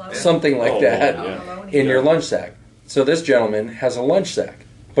 bologna, Bologna. something like Oh, that yeah. in your lunch sack. So this gentleman has a lunch sack,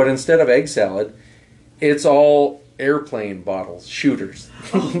 but instead of egg salad, it's all airplane bottles, shooters,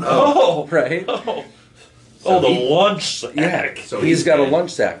 Oh. right? Oh. Oh, the lunch sack. Yeah, So he's he's got a big.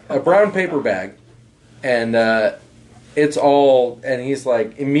 lunch sack, a brown paper bag, and it's all. And he's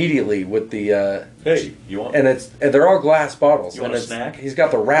like immediately with the, Hey, you want? and they're all glass bottles. You want and a it's, snack? He's got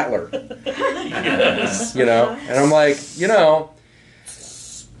the Rattler, Yes. you know. And I'm like,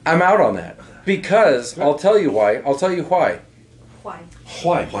 I'm out on that because I'll tell you why. I'll tell you why. Why?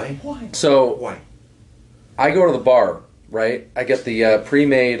 Why? Why? So Why? I go to the bar, right? I get the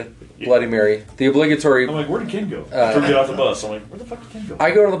pre-made Bloody Mary, the obligatory. I'm like, where did Ken go? After we get off the bus, I'm like, where the fuck did Ken go?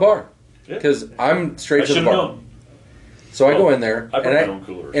 I go to the bar Yeah. because I'm I straight to should the have bar. known. So I go Oh, in there I brought my own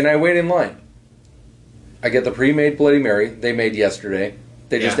cooler. and I wait in line. I get the pre-made Bloody Mary they made yesterday.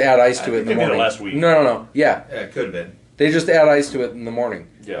 They just Yeah. add ice I to it in think the they made it morning. last week. No. Yeah, Yeah, it could have been. they just add ice to it in the morning.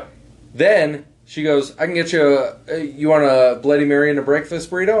 Yeah. Then she goes, "I can get you you want a Bloody Mary and a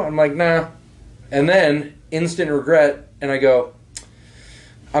breakfast burrito?" I'm like, "Nah, And then instant regret, and I go,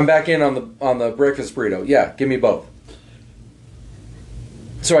 I'm back in on the breakfast burrito. Yeah, give me both.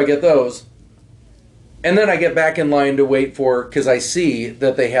 So I get those. And then I get back in line to wait for, because I see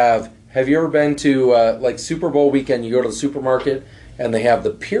that they have you ever been to, like Super Bowl weekend, you go to the supermarket, and they have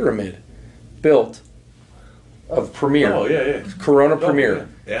the pyramid built of Premier. Oh, yeah. Corona Premier.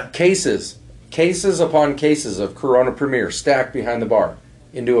 Yeah. Cases upon cases of Corona Premier stacked behind the bar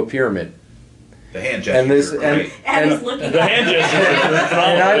into a pyramid. The hand gesture. And this, Abby's looking The hand gesture is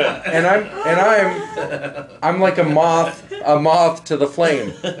phenomenal. I'm like a moth to the flame,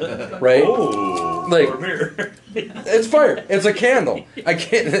 right? Oh, Like- Premier. It's fire. It's a candle. I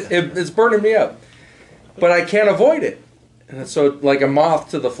can't. It's burning me up, but I can't avoid it. And so, like a moth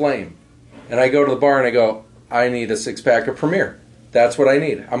to the flame, and I go to the bar and I go, I need a 6-pack of Premier. That's what I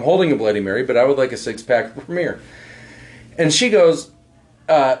need. I'm holding a Bloody Mary, but I would like a 6-pack of Premier. And she goes,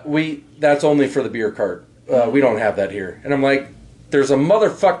 that's only for the beer cart. We don't have that here. And I'm like, there's a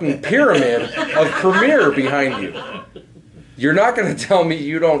motherfucking pyramid of Premier behind you. You're not going to tell me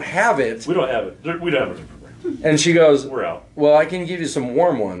you don't have it. We don't have it. We don't have it. And she goes, We're out. well, I can give you some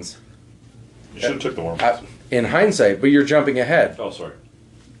warm ones. You should have took the warm. In hindsight, but you're jumping ahead. Oh, sorry.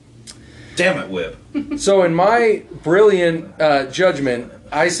 Damn it, Whip. So in my brilliant judgment,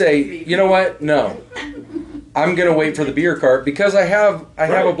 I say, you know what? No. I'm going to wait for the beer cart because I have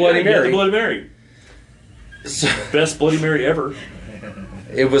a Bloody You had Mary. the Bloody Mary. So, Best Bloody Mary ever.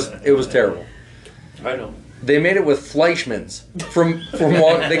 it was terrible. I know. They made it with Fleischmann's from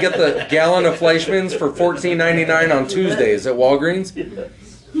they get the gallon of Fleischmann's for $14.99 on Tuesdays at Walgreens.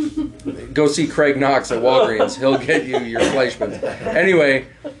 Go see Craig Knox at Walgreens. He'll get you your Fleischmann's. Anyway,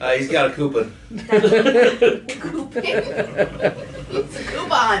 He's got a coupon.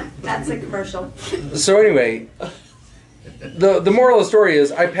 Coupon. That's a commercial. so anyway, the moral of the story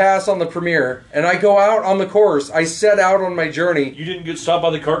is I pass on the premiere and I go out on the course. I set out on my journey. You didn't get stopped by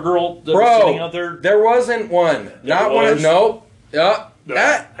the cart girl that was sitting out Bro, there? there wasn't one. Not one. was? No.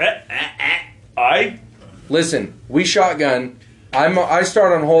 Listen, we shotgun. I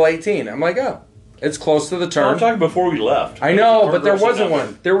start on hole 18. I'm like, oh, it's close to the No, turn. I'm talking before we left. I know, The but there cart girl sitting wasn't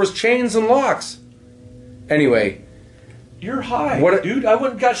out one. There was chains and locks. Anyway, there. You're high, What- dude. I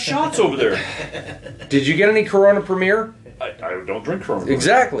went and got shots over there. did you get any Corona Premier? I don't drink Corona.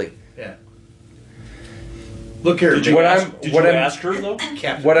 Exactly. Yeah. Look here, Did you, What ask, I'm- did what you I'm- ask her though?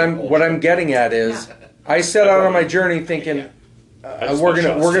 Captain What Bullshit. I'm getting at is, I set out on my journey thinking just we're want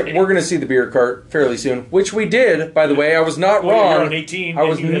gonna shots. we're gonna see the beer cart fairly soon, which we did. By the way, I was not Well, you're wrong. on 18 I and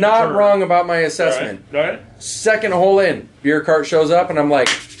was you hit the not turn. wrong about my assessment. All right. Second hole in, beer cart shows up, and I'm like,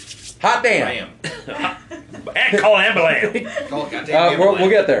 hot damn. Bam. And call an ambulance. Call it goddamn We'll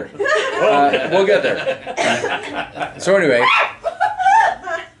get there. We'll get there. So anyway,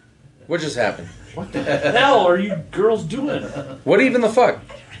 what just happened? What the hell are you girls doing? What even the fuck?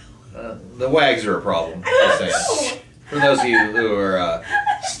 The wags are a problem. Just saying. For those of you who are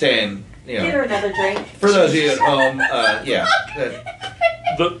staying, Get her another drink. for those of you at home, yeah.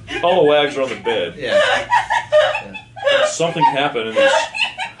 All the wags are on the bed. Yeah. Something happened in this.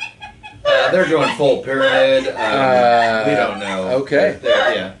 They're doing full pyramid. We don't know. Okay.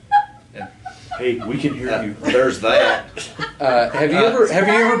 Yeah. Hey, we can hear you. There's that. Have you ever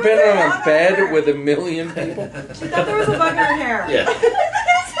been on a bed with a million people? She thought there was a bug in her hair. Yeah.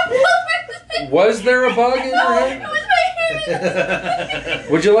 Was there a bug in your head?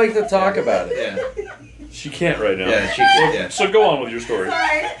 Would you like to talk about it? Yeah. She can't right now. Yeah. Yeah. So go on with your story.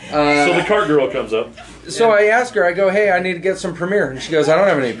 Sorry. So the cart girl comes up. So I ask her, I go, hey, I need to get some Premier. And she goes, I don't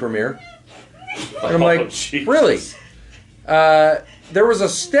have any Premier. And I'm Oh, like, Jesus. really? There was a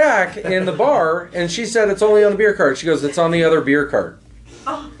stack in the bar, and she said it's only on the beer cart. She goes, it's on the other beer cart. She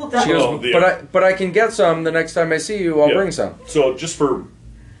goes, Oh, yeah. but I can get some the next time I see you. I'll Yeah. bring some. So just for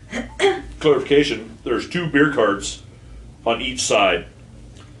clarification, there's 2 beer carts on each side,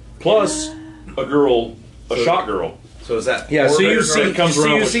 plus a shot girl. So is that? Yeah, four so you beers, see- right? That comes So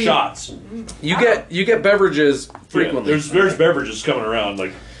around you with see- shots. You get beverages frequently. Yeah, there's beverages coming around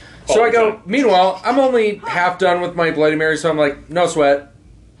like. So all I the go. time. Meanwhile, I'm only half done with my Bloody Mary, so I'm like, no sweat.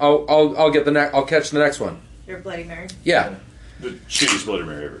 I'll get I'll catch the next one. You're Bloody Mary. Yeah. The shittiest Bloody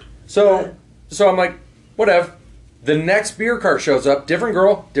Mary ever. So I'm like, whatever. The next beer cart shows up, different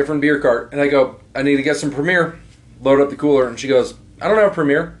girl, different beer cart, and I go, I need to get some Premier. Load up the cooler, and she goes, I don't have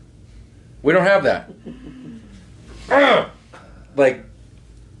Premier. We don't have that. Like,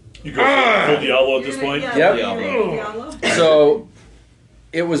 You go full Diablo at this point. Yeah, Yep. Diablo. so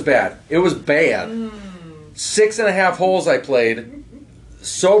it was bad. It was bad. 6.5 holes I played.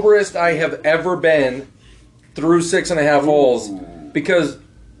 Soberest I have ever been through 6.5 holes. Because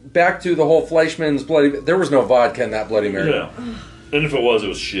back to the whole Fleischmann's Bloody. There was no vodka in that Bloody Mary. Yeah. And if it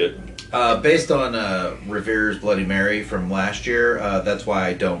was shit. Based on Revere's Bloody Mary from last year, that's why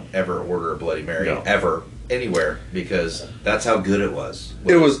I don't ever order a Bloody Mary ever anywhere, because that's how good it was.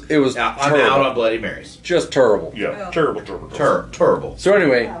 It was I'm terrible. out on Bloody Marys. Just terrible. Yeah, terrible. Terrible. So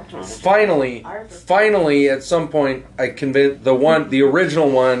anyway, finally, at some point, I convinced the original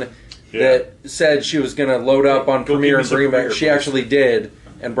one that said she was going to load up on Premier and bring it back. She actually did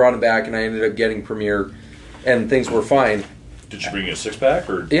and brought it back, and I ended up getting Premier, and things were fine. Did you bring a 6-pack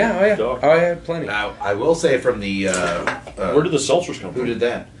or? Yeah, I had plenty. Now, I will say from the... where did the seltzers come from? Who did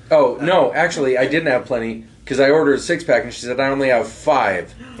that? Oh, no, actually, I didn't have plenty, because I ordered a 6-pack, and she said, I only have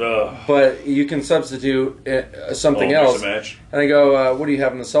 5. But you can substitute something else. Mix and match. And I go, what do you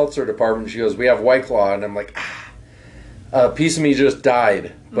have in the seltzer department? She goes, we have White Claw. And I'm like, a piece of me just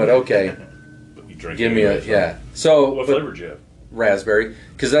died, but okay. But you drink Give me anyway, a, So, What flavor did you have? Raspberry,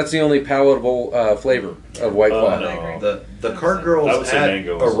 because that's the only palatable flavor of White Claw. No. The Cart Girls I would say at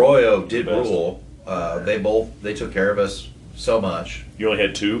mango is Arroyo did the best. rule. They took care of us so much. You only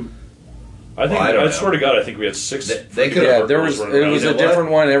had 2? I think. Well, I don't know. swear to God, I think we had 6. They could Yeah, have. there was. running It around. was You a know what?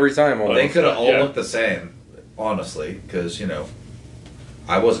 different one every time. Almost. They could have all Yeah. looked the same, honestly, because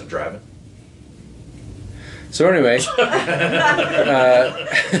I wasn't driving. So anyway,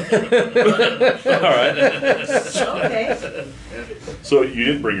 All right. Okay. So you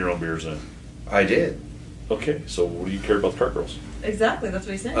didn't bring your own beers in. I did. Okay. So what do you care about the Cart Girls? Exactly, that's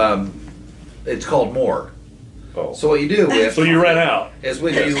what he said. It's called more. Oh. So what you do with So you ran out. is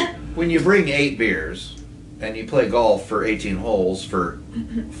when you bring 8 beers and you play golf for 18 holes for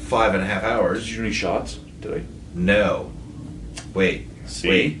 5.5 hours. Did you do any shots today? No. Wait. See?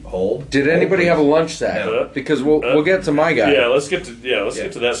 Wait. Hold. did Hold, anybody please. have a lunch sack? No. Because we'll get to my guy. Yeah. Let's get to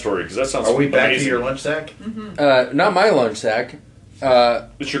get to that story because that sounds. Are we back amazing. to your lunch sack? Not my lunch sack.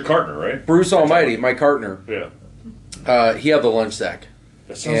 It's your partner, right? Bruce Almighty, my partner. Yeah. He had the lunch sack.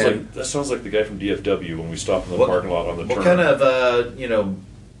 That sounds like the guy from DFW when we stopped in the What- parking lot on the What turn. kind of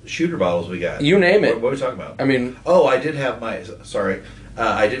shooter bottles we got? You name it. What are we talking about? I mean, Oh, I did have my. Sorry,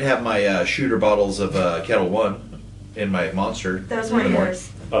 I did have my shooter bottles of Kettle One in my Monster. Those in the weren't morning. yours.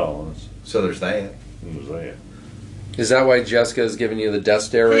 Oh, that's, So there's that. what was that? is that why Jessica is giving you the death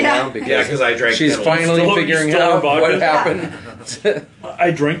stare right Yeah. now? Because Yeah, because I drank. she's Kettle One. finally Still- figuring you still out on vodka? what happened.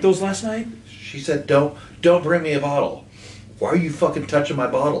 I drank those last night. She said, "Don't bring me a bottle. Why are you fucking touching my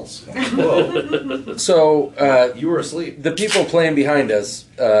bottles?" Whoa, So you were asleep. the people playing behind us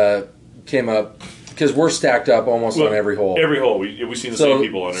came up because we're stacked up almost on every hole. Every hole. We seen the same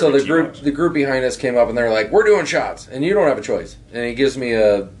people on so every the group tee box. the group behind us came up and they're like, "We're doing shots, and you don't have a choice." And he gives me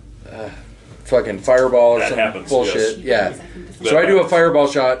a fucking fireball or That some happens, bullshit. yes. Yeah. So I do a fireball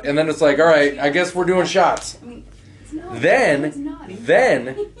shot, and then it's like, all right, I guess we're doing shots. It's not. It's Then,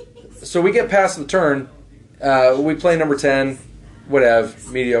 not. so we get past the turn. We play number 10, whatever,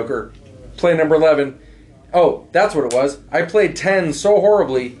 mediocre. Play number 11. Oh, that's what it was. I played 10 so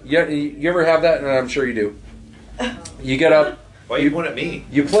horribly. You ever have that? And I'm sure you do. You get up. Why you point at me?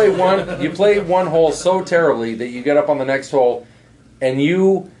 You play one hole so terribly that you get up on the next hole, and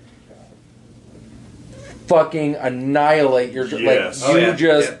you fucking annihilate your Yes. like Oh, you yeah.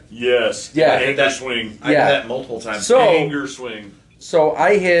 just Yes. Yeah. Anger swing. I Yeah. did that multiple times. So- Anger swing. So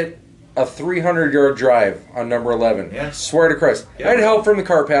I hit a 300-yard drive on number 11. Yeah. Swear to Christ. Yeah. I had help from the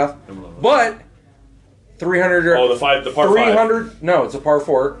cart path, but 300 yard. Oh, the par 5. 300. No, it's a par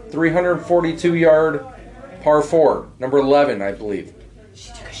 4. 342-yard par 4. Number 11, I believe.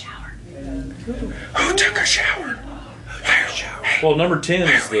 She took a shower. Who took a shower? Well, number 10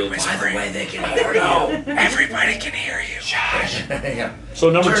 is the. By the way, they can hear you. Everybody can hear you. Yeah. So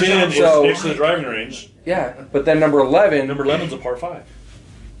number 10 is So- next to the driving range. Yeah, but then number 11. Number 11's a par 5.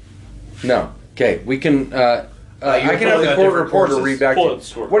 No. Okay, we can. I you're can have the pulling out court different reporter courses. read back Pull to it, you.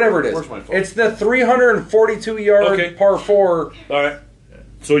 score. Whatever it is. Where's my phone? It's the 342-yard Okay. par 4. All right.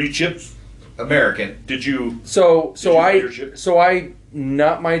 So you chipped. American. Did you? So Did you I leadership?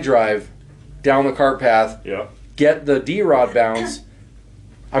 nut my drive down the cart path, Yeah. get the D-rod bounce.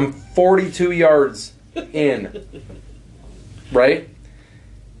 I'm 42 yards in, right?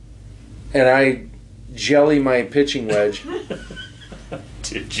 And I jelly my pitching wedge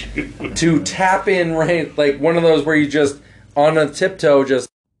Did you? to tap in right, like one of those where you just on a tiptoe just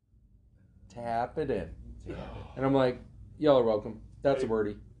tap it in. And I'm like, y'all are welcome. That's a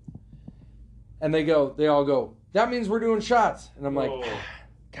birdie. And they all go, that means we're doing shots. And I'm like, Oh.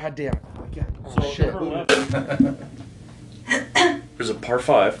 God damn it. So shit. number 11 There's a par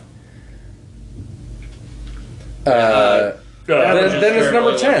 5. Then it's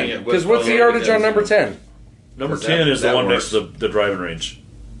number 10. Because what's the yardage on number 10? Number Because 10 is the that one works. next to the driving range.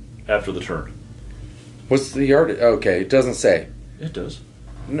 after the turn. What's the yardage? Okay, it doesn't say. It does.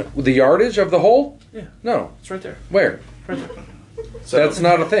 No, the yardage of the hole? Yeah. No. It's right there. Where? Right there. So, That's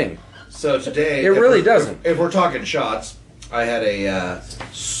not a thing. So today, It really doesn't. If we're talking shots, I had a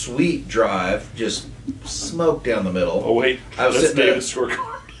sweet drive, just smoke down the middle. Oh wait, I was that's sitting David's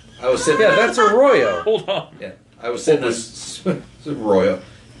scorecard. I was sitting. Yeah, that's Arroyo. Hold on. Yeah, I was sitting a Royal.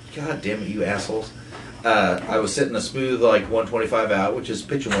 God damn it, you assholes! I was sitting a smooth like 125 out, which is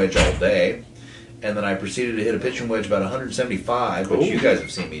pitching wedge all day, and then I proceeded to hit a pitching wedge about 175, which you guys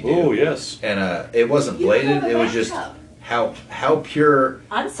have seen me do. Oh yes. And it wasn't bladed; it was just how pure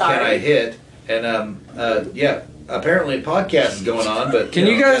I'm can sorry. I hit? And yeah, apparently a podcast is going on, but Can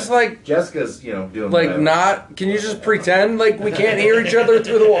you guys like Jessica's doing like whatever. not? Can you just pretend like we can't hear each other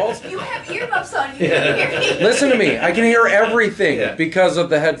through the walls? You have earmuffs on. You can't hear me. Listen to me. I can hear everything Yeah. because of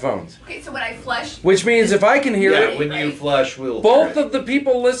the headphones. Okay, so when I flush, Which means if I can hear Yeah, it, when you flush, we'll both hear it. of the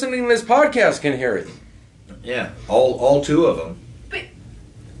people listening to this podcast can hear it. Yeah, all two of them. but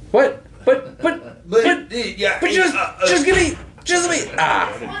What? But yeah, just give me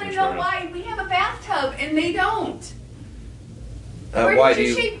I want to know why we have a bathtub and they don't. why do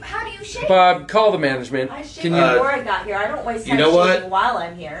you? Shave? How do you shave? Bob, call the management. I shaved Can you? before I got here. I don't waste You time know what? shaving while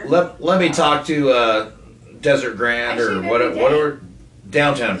I'm here. Let me talk to Desert Grand I or shave whatever, every day. whatever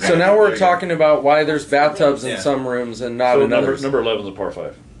downtown. So now we're talking about why there's bathtubs in Yeah. some rooms and not So in others. number 11 is a par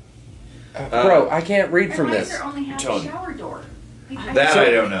 5. Bro, I can't read And from why this. does there only have Telling a you. shower door? That So-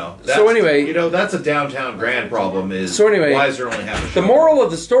 I don't know. so anyway- that's a downtown Grand problem. Is So anyway, why is there only half a The shower? moral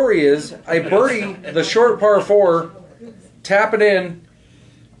of the story is I birdie the short par 4, tap it in,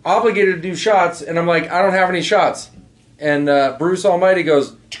 obligated to do shots, and I'm like, I don't have any shots. And Bruce Almighty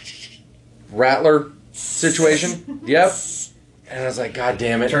goes, Rattler situation? Yep. And I was like, God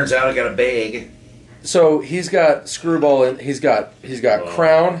damn it. Turns out I got a bag. So he's got Screwball, and he's got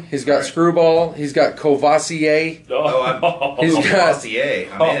Crown, he's got Screwball, he's got Courvoisier. He's got- Courvoisier.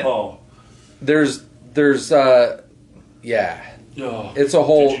 I'm in. Oh. There's yeah. Oh. It's a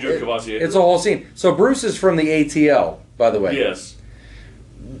whole Did you do Courvoisier? it's a whole scene. So Bruce is from the ATL, by the way. Yes.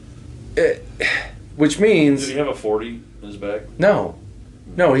 Which Did means he have a 40 in his bag? no,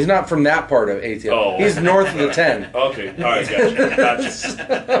 he's not from that part of ATL. Oh. He's north of the 10. Okay. All right.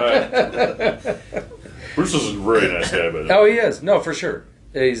 Gotcha. All right. Bruce is a very nice guy, but Oh, he is. No, for sure.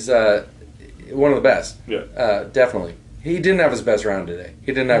 He's one of the best. yeah, Definitely. He didn't have his best round today.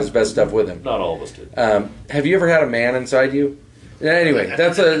 He didn't have his best stuff with him. not all of us did. Have you ever had a man inside you? Anyway,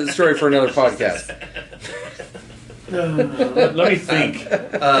 that's a story for another podcast. Let me think.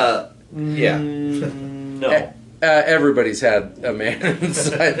 Yeah. No. Everybody's had a man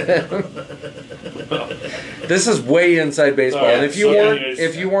inside them. This is way inside baseball, and if you So weren't anyways-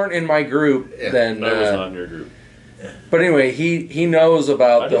 if you weren't in my group, Yeah, then That was not in your group. but anyway, he knows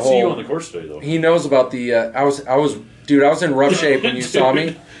about I the did see you on whole. the course today, though. He knows about the. I was dude. I was in rough shape when you saw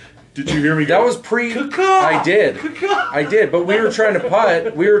me. Did you hear me go? That was pre. Caw-caw! I did, but we were trying to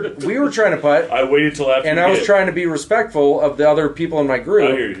putt. We were trying to putt, I waited till after and you I was hit. trying to be respectful of the other people in my I group.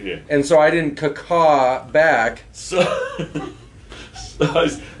 hear you, yeah. And so I didn't caw back. So,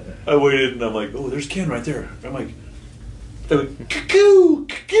 I waited, and I'm like, oh, there's Ken right there. I'm like, cuckoo,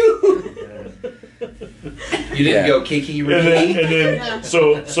 cuckoo. You didn't Yeah. go Kiki And Riki. then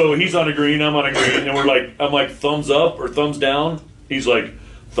so he's on a green, I'm on a green, and I'm like thumbs up or thumbs down. He's like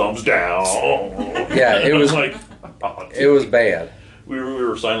thumbs down. Yeah, it And was- I'm like, oh, It was bad. we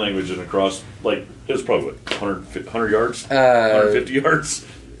were sign languaging across, like, it was probably what, 100 yards, 150 Uh, yards,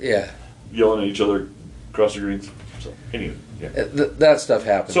 yeah, yelling at each other across the greens. So anyway, yeah. that stuff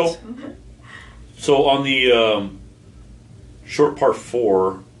happens. So on the short par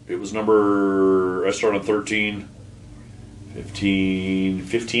 4, it was I started on 13,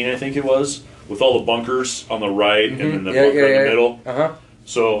 15 I think it was, with all the bunkers on the right and then the bunker in the middle. Uh-huh.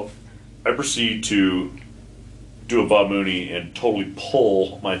 So I proceed to do a Bob Mooney and totally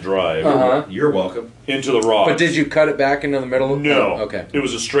pull my drive Uh-huh. You're welcome. into the rocks. But did you cut it back into the middle? No. Oh, okay. It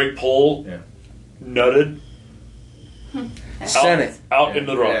was a straight pull, Yeah. nutted, Send it. out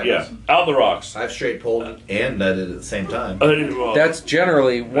into the rocks. Yeah. Yeah, out the rocks. I've straight pulled and nutted at the same time. That's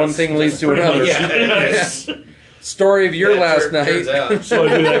generally one thing leads to another. Yeah. Yes. Story of your Yeah, last turns night. out. So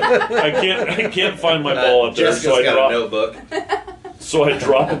I do that. I can't find my ball up there. Jessica's So I got drop. a notebook. So I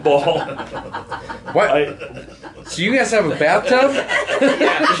drop a ball. What? So you guys have a bathtub?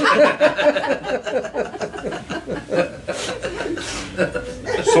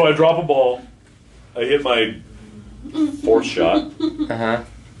 So I drop a ball. I hit my fourth shot. Uh-huh.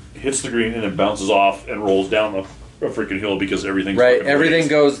 Hits the green and then bounces off and rolls down the freaking hill because everything's Right. fucking Everything raised.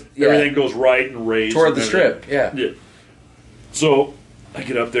 goes Everything goes right and raised toward and the everything. strip. Yeah. Yeah. So I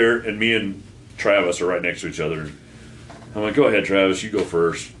get up there, and me and Travis are right next to each other. I'm like, go ahead, Travis, you go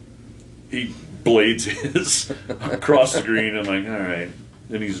first. He blades his across the green. I'm like, all right.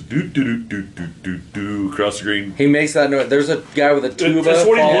 And he's do across the green. He makes that noise. There's a guy with a tuba. That's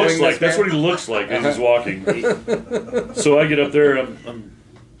what he following looks like. this That's man. what he looks like as he's walking. So I get up there, and I'm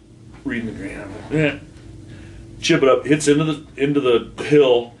reading the green. I'm like, chip it up, hits into the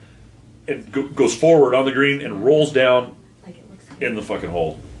hill, and goes forward on the green and rolls down Like it looks in the fucking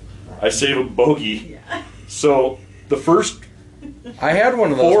hole. I save a bogey. So the first I had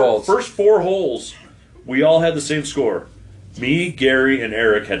one of those holes. first 4 holes, we all had the same score. Me, Gary, and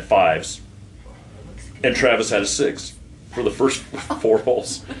Eric had 5s, and Travis had a 6 for the first 4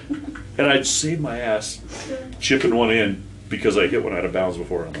 holes. And I saved my ass chipping one in because I hit one out of bounds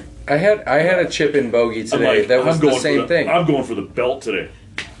before. I had a chip in bogey I'm today. like, that was I'm the going same thing. I'm going for the belt today.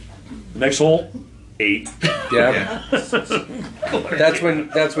 Next hole, 8. Yeah. That's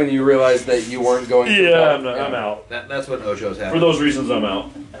when you realized that you weren't going. for Yeah, belt. I'm out. That's what Osho's For happening. those reasons, I'm out.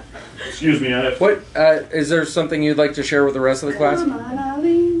 Excuse me. I have What is there something you'd like to share with the rest of the class?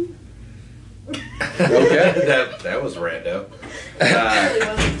 Okay. that was rando.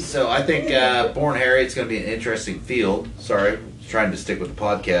 So I think Born Harry, it's going to be an interesting field. Sorry, trying to stick with the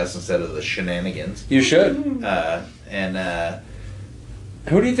podcast instead of the shenanigans. You should. And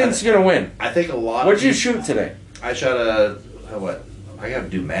Who do you think's gonna win? I think a lot. What'd of you people- shoot today? I shot what? I got to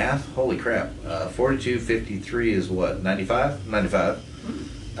do math. Holy crap! 42.53 is what? 95. 95.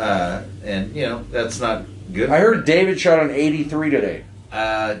 And you know that's not good. I heard David shot an 83 today.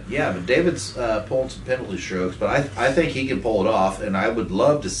 Yeah, but David's pulling some penalty strokes, but I think he can pull it off, and I would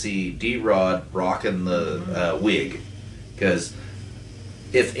love to see D-Rod rocking the wig, because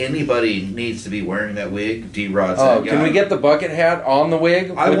if anybody needs to be wearing that wig, D-Rod's that guy. Can we get the bucket hat on the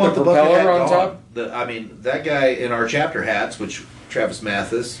wig I with want the the bucket propeller hat on top? I mean, that guy in our chapter hats, which Travis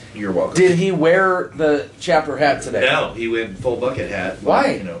Mathis, you're welcome. Did he wear the chapter hat today? No, he went full bucket hat.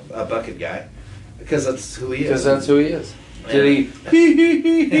 Why? You know, a bucket guy, because that's who he is. Because that's who he is. Did he?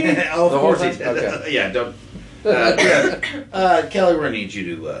 Oh, of The whole course he time? did. Okay. Yeah, don't. Kelly, we're gonna need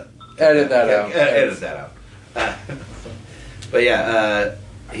you to Edit that out. Edit that out. But yeah,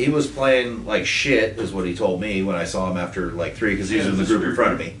 he was playing like shit, is what he told me when I saw him after like 3, because he was in the group in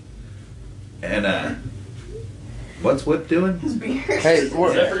front of me. And what's Whip doing? Hey,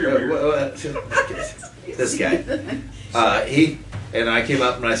 This guy. He and I came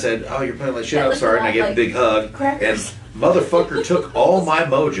up and I said, "Oh, you're playing like shit. I'm sorry." And I gave him a big hug. Crackers. And motherfucker took all my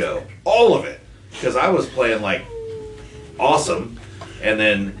mojo, all of it, because I was playing like awesome. And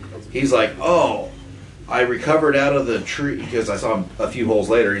then he's like, "Oh, I recovered out of the tree," because I saw him a few holes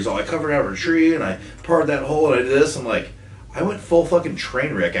later. He's all, "I covered out of a tree and I parred that hole and I did this." I'm like, I went full fucking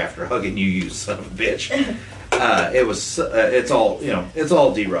train wreck after hugging you, you son of a bitch. It was. It's all It's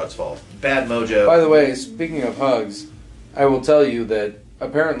all D-Rod's fault. Bad mojo. by the way, speaking of hugs, I will tell you that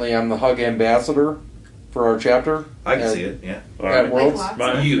apparently I'm the hug ambassador for our chapter. I can see it. Yeah. All At right. Worlds.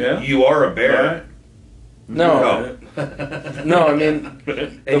 Mine, You yeah. you are a All bear. right. No, no, I mean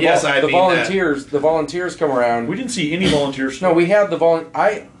And yes, I the mean volunteers. The volunteers come around. We didn't see any volunteers. No, we had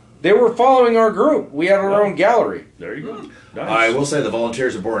the They were following our group. We had our own gallery. There you go. that. Nice. I will say the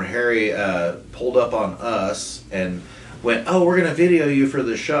volunteers of Born Harry pulled up on us and went, "Oh, we're gonna video you for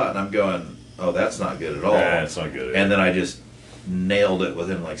this shot," and I'm going, "Oh, that's not good at all." Nah, it's not good. And then I just nailed it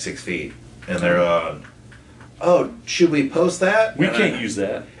within like 6 feet, and they're on. "Oh, should we post that?" we And can't I, use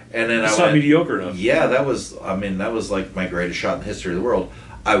that. And then It's I not went, mediocre enough. Yeah, that was like my greatest shot in the history of the world.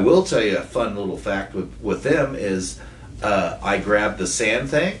 I will tell you a fun little fact with them is I grabbed the sand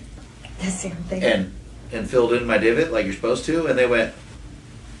thing The same thing. and filled in my divot like you're supposed to, and they went,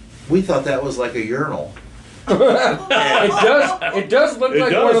 "We thought that was like a urinal." It does look It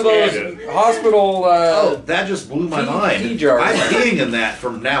like does, one of those yeah. hospital. Oh, that just blew my tea mind. jars. I'm peeing in that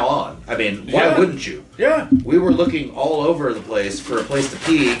from now on. I mean, why Yeah. wouldn't you? Yeah. We were looking all over the place for a place to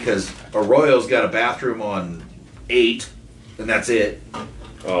pee because Arroyo's got a bathroom on 8, and that's it.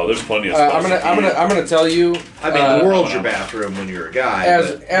 Oh, there's plenty of spots. I'm gonna tell you. I mean, the world's your bathroom when you're a guy.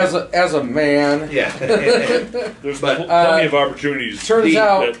 but, as a man, yeah. There's but, plenty of opportunities. turns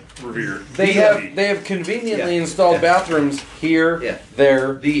out that Revere. they have conveniently installed bathrooms here, Yeah.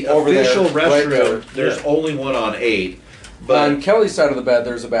 there, The over official there, right there. restroom, there's Yeah. only one on 8. But On Kelly's side of the bed,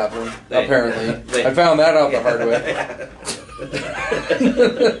 there's a bathroom. They- apparently, they- I found that out the hard way.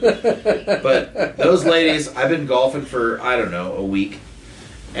 But those ladies, I've been golfing for, I don't know, a week.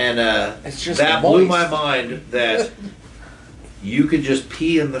 And It's just that blew moist. my mind that you could just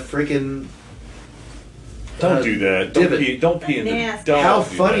pee in the freaking Don't do that. Don't pee in the Nasty. dog. How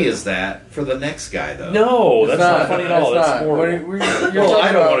do funny that. is that for the next guy, though? No, It's that's not funny at all. it's That's not. horrible. Well,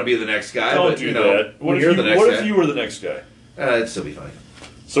 I don't want to be the next guy. Don't but, do you know, that. What when if you're you? the next What guy, if you were the next guy? It'd still be funny.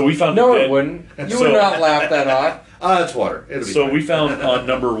 So we found. No, a it dead, wouldn't. You So- would not laugh that hot. It's water. It'll be So fine. we found on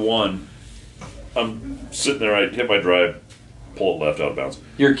number 1. I'm sitting there. I hit my drive, pull it left out of bounds.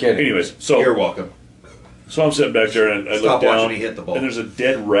 You're kidding. Anyways, so You're welcome. So I'm sitting back there and I Stop look down, watching me hit the ball. and there's a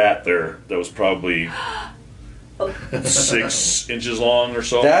dead rat there that was probably 6 inches long or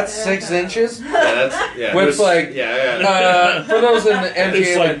so. That's 6 inches. Yeah, that's yeah. With it's- like, yeah. for those in the MGA,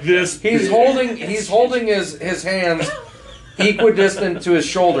 It's like this He's big. holding his hands equidistant to his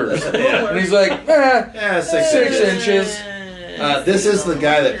shoulders, and he's like, Yeah, 6 inches. This is the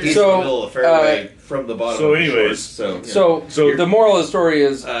guy that pees So, in the middle of the fairway from the bottom. so of the anyways, shorts, So the moral of the story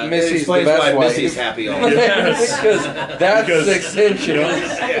is it Missy's the explains best why wife. Missy's happy all the time. Yes. because that's Because, 6 inches.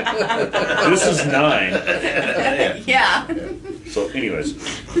 Yeah. This is 9. Yeah. So anyways,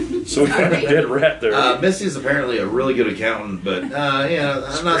 so we found a dead rat there. Missy's apparently a really good accountant, but yeah,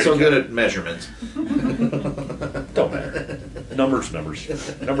 I'm not so good at measurements. Don't matter. Numbers,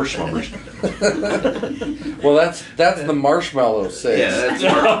 schmumbers. Well, that's the marshmallow 6. Yeah, that's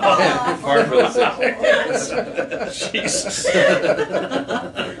far for the six. Jesus.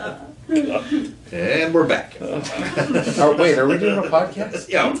 And we're back. Oh, wait, are we doing a podcast?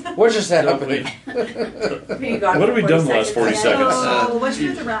 Yeah. What just happened? What have we done the last 40 seconds? Oh, what's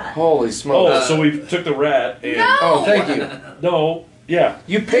with the rat? Holy smokes! Oh, so we took the rat and No! Oh, thank you. no, yeah,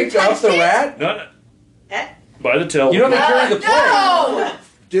 You picked up the rat? not Eh? by the tail. You know they carry the plane. No!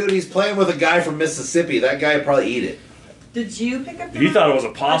 Dude, he's playing with a guy from Mississippi. That guy would probably eat it. Did you pick up the He rat? thought it was a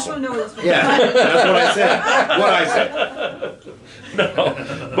I possum. don't know this one. Yeah, that's what I said. What I said. No,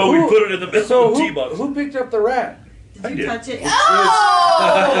 but we put it in the middle So of the tee box. who picked up the rat? I Did did. you touch it?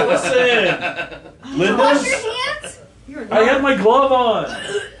 Oh! Listen, Linda, Wash your hands? You're I had my glove on.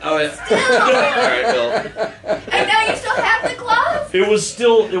 Oh, yeah. All right, Bill. And now you still have the glove? It was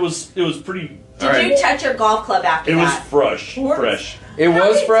still, it was pretty. Did All right. you touch your golf club after It was that? fresh. Horse. Fresh. It How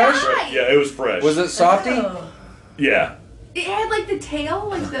was did it fresh. die? Yeah, it was fresh. Was it softy? Oh. Yeah. It had like the tail,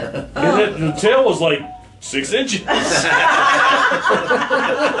 like the. And the tail was like 6 inches.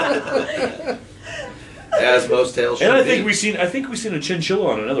 As most tails should And I be. think we seen a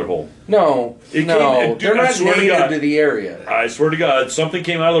chinchilla on another hole. No, It no, came- they're dude, I not swear to native God. to the area. I swear to God, something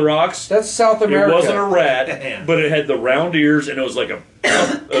came out of the rocks. That's South America. It wasn't a rat, Damn. but it had the round ears, and it was like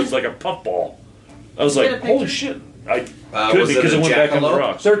a puffball. I was Did you like, get a holy picture? shit! I Was could it because a it went back on the jackalope?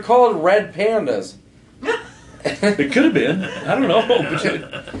 rocks. They're called red pandas. It could have been. I don't know.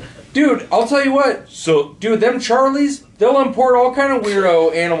 But Dude, I'll tell you what. so Dude, them Charlies, they'll import all kind of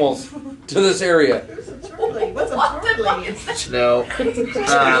weirdo animals to this area. What's a turtley? What's a What the fuck turtley? is that? No.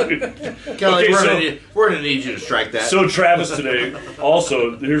 Kelly, Okay, we're gonna need you to strike that. So Travis today,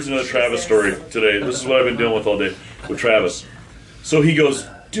 also, here's another Travis story today. This is what I've been dealing with all day with Travis. So he goes,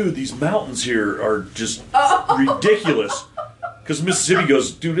 dude, these mountains here are just ridiculous. Because Mississippi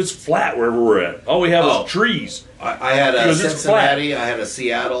goes, dude, it's flat wherever we're at. All we have Oh. is trees. I had a Because it's Cincinnati, I had a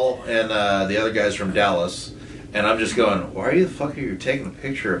Seattle, and the other guy's from Dallas. And I'm just going, why are you the fuck are you taking a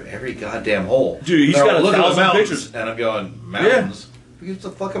picture of every goddamn hole? Dude, he's They're got all, "Look at the 1,000 mountains." pictures. And I'm going, mountains? Who gives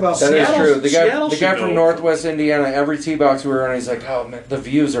a fuck about That is Seattle- true. The Seattle guy should from know. Northwest Indiana, every tee box we were on, he's like, oh man, the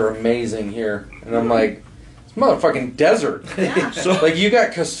views are amazing here. And I'm like, it's motherfucking desert. Yeah. So Like you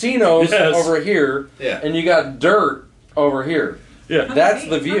got casinos Yes. over here, Yeah. and you got dirt over here. yeah. That's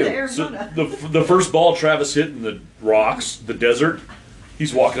the From view. So Arizona. the first ball Travis hit in the rocks, the desert,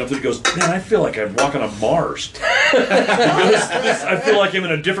 he's walking up there. He goes, man, I feel like I'm walking on Mars. I feel like I'm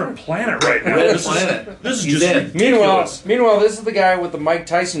in a different planet right now. Red This planet. is He's just in. ridiculous. Meanwhile, this is the guy with the Mike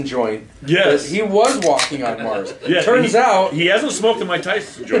Tyson joint. Yes. That he was walking on Mars. Yeah, Turns out, he hasn't smoked the Mike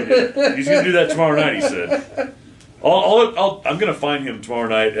Tyson joint yet. He's gonna do that tomorrow night. He said. I'm gonna find him tomorrow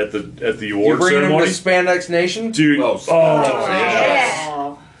night at the you award bringing him to ceremony. Spandex Nation? Dude, Oh,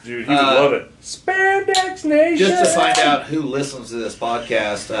 Yeah. dude, he would love it. Spandex Nation. Just to find out who listens to this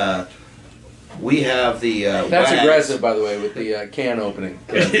podcast, we have the That's WAGs. aggressive, by the way, with the can opening.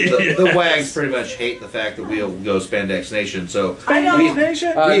 Yeah, the WAGs pretty much hate the fact that we'll go Spandex Nation. So I don't. we-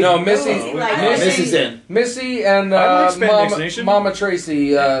 No, Missy, Oh, like Missy's in. Missy, and I like Spandex Mama, Nation. Mama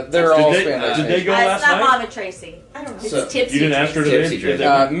Tracy. They're all Did they- Spandex did they Nation. go It's last not night? Mama Tracy. I don't know. It's So, tipsy. You didn't ask her Tipsy today?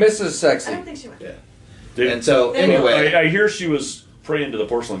 Tracy. Mrs. I Sexy. don't think she went. And so There you go. anyway, I hear she was praying to the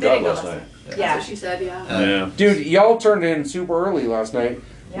porcelain There god you go. last night. That's Yeah. what she said, yeah. Yeah. Dude, y'all turned in super early last night.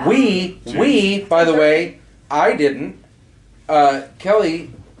 Yeah. We, by the way, I didn't. Kelly,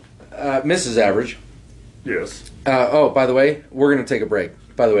 Mrs. Average. Yes. Oh, by the way, we're going to take a break.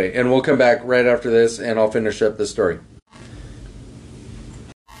 by the way. And we'll come back right after this, and I'll finish up this story.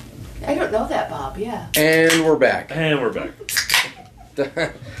 I don't know that, Bob. Yeah. And we're back. And we're back.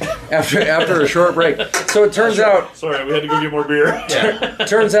 after a short break. So it turns out... Sorry, we had to go get more beer. Yeah.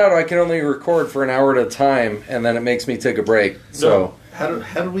 Turns out I can only record for an hour at a time, and then it makes me take a break. So How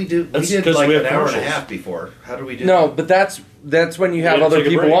did we do? That's we did 'cause like we have an hour and a commercials. half before. How did we do? no, but that's when you have Yeah, other take a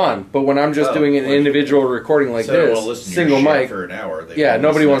people break. on. But when I'm just Oh, doing an well, individual recording like So they don't this, wanna listen to single your shit mic. for an hour. They Yeah, wanna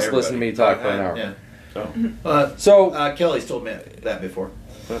nobody listen wants to listen to me talk for an hour. Yeah. So, So Kelly's told me that before.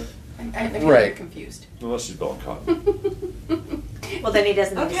 I get Right. confused. unless he's belling cotton. Well, then he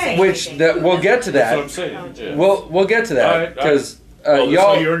doesn't need to Okay. say which anything. that we'll get to That's what I'm that. saying. Yeah. We'll get to All that right, because well, that's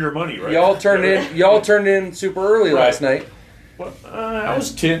how you y'all earn your money, right? y'all turned in super early Right. last night. What? I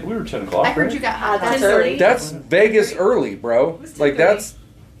was 10. We were 10 o'clock. I heard right? you got hot That's dogs. early. That's Vegas early, bro. was Like 10:30. that's.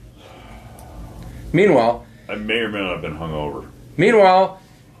 Meanwhile, I may or may not have been hungover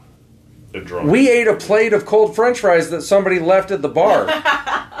and drunk. we ate a plate of cold French fries that somebody left at the bar.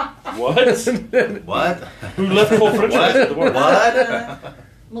 What? What? Who left cold French fries at the bar? What?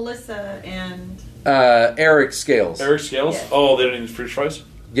 Melissa and Eric Scales. Eric Scales? Yes. Oh, they didn't eat French fries?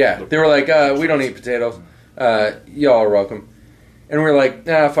 Yeah, they were like, we don't eat potatoes. Y'all are welcome. And we were like,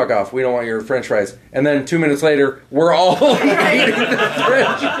 nah, fuck off. We don't want your French fries. And then 2 minutes later, we're all eating the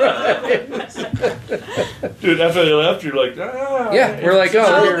French fries. Dude, after they left, you're like, Yeah, we're like, oh,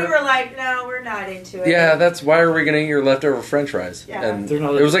 Oh, we're- we were like, no, we're not into it. Yeah, that's why are we going to eat your leftover French fries? Yeah. And They're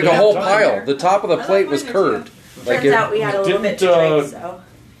not- it was like they're a whole not pile. The top of the I plate like was mine curved. Like Turns it, out we had a little bit to Didn't, drink, so.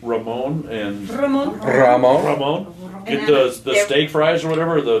 Ramon and Ramon. Ramon. Get And the steak fries or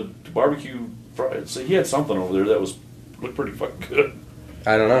whatever, the barbecue fries. So he had something over there that looked pretty fucking good.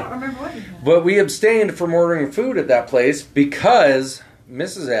 I don't I know. don't remember what you had. But we abstained from ordering food at that place because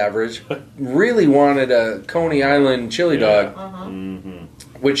Mrs. Average really wanted a Coney Island chili dog, Uh-huh. Mm-hmm.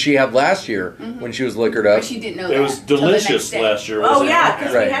 which she had last year when she was liquored up. But she didn't know It that was till the next delicious day. last year. Oh, wasn't yeah, it?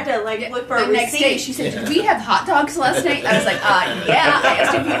 because Right. we had to, like, look for a The next day, receipt. she said, "Did we have hot dogs last night?" I was like, "Yeah." I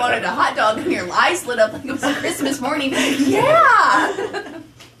asked if you wanted a hot dog, and your eyes lit up like it was Christmas morning. Yeah.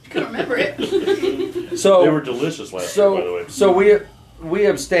 Couldn't remember it. So They were delicious last year, by the way. So we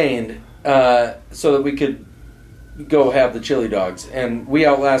abstained so that we could go have the chili dogs, and we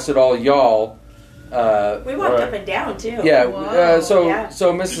outlasted all y'all. We walked Right. up and down, too. Yeah. Wow. So Yeah.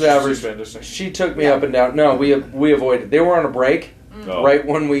 so Did Mrs. you Average, suspend this thing? she took me up and down. No, we avoided. They were on a break Oh, right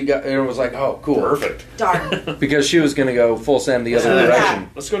when we got. It was like, oh, cool, Perfect. Darn. because she was going to go full send the other Yeah. direction.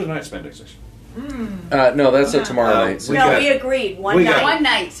 Let's go to night spending station. No, that's a tomorrow night. We No, got- we agreed. One we night. got- One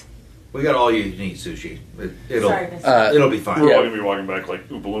night. We got all you need sushi. It'll Sorry, Miss. it'll be fine. We're Yeah. all going to be walking back like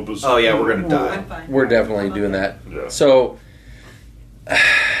Oompa Loompas. Oh yeah, we're gonna die. I'm fine. We're definitely doing that. Yeah. So,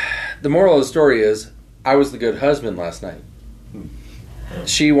 the moral of the story is, I was the good husband last night.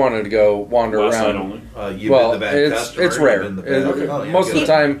 She wanted to go wander Last night around. only. You've Well, been the bad it's customer. it's you've rare. been the bad- Oh, yeah, Most of good. the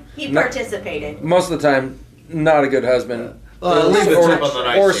time, He not- participated. most of the time, not a good husband. Leave the or, tip on the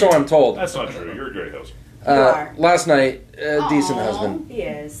night or so stand. I'm told. That's not true. You're a great host. You are. Last night, a decent Aw. husband. He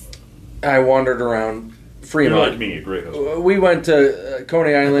is. I wandered around You're Fremont. like me, a great host. We went to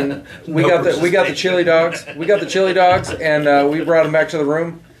Coney Island. We No got the participation. chili dogs. We got the chili dogs, and we brought them back to the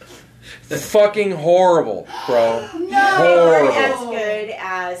room. Fucking horrible, bro. They weren't as Horrible. good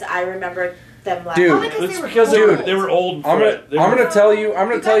as I remember them last Dude. time. It's because they were old and I'm fat. They were- gonna tell you. I'm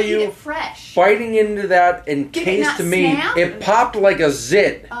gonna You tell gotta eat you. it fresh. Biting into that Did it encased not to me, snap? it popped like a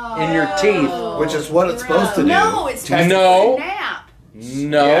zit in your teeth. Which is what it's supposed to do. No, it's just No. a snap.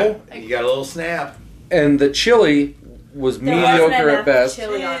 No, Yeah, you got a little snap. and the chili was There wasn't mediocre enough at best.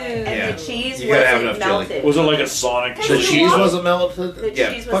 chili on it, and Yeah. the cheese You gotta have wasn't enough chili. melted. Was it like a Sonic The chili? cheese wasn't melted. The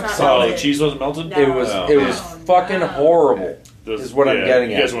yeah, cheese was fuck not Oh, Sonic. the cheese wasn't melted? No. It was fucking horrible. This- is what I'm getting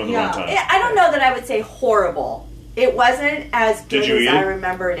you at. guys went the wrong time. I don't know that I would say horrible. It wasn't as Did good you as eat I it?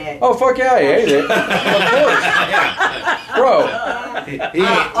 remembered it. Oh fuck yeah, I ate it. Of course, Yeah. bro. He-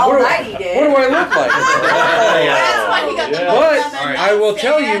 All what do- night he did. What do I look like? That's why he got the Yeah. bubble But gum and I will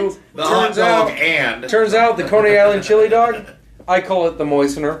tell stand. you, the hot turns dog out, and turns out the Coney Island chili dog, I call it the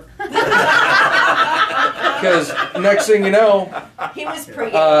moistener. Because next thing you know, He was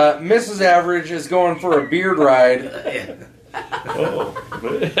pretty. Mrs. Average is going for a beard ride. Oh. I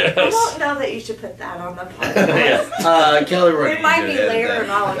Yes. don't know that you should put that on the podcast. Kelly Rooney. It might did be it, later and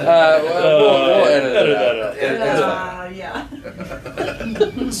all. We'll edit it out. that out. It's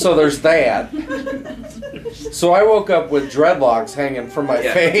fine. Yeah. So there's that. So I woke up with dreadlocks hanging from my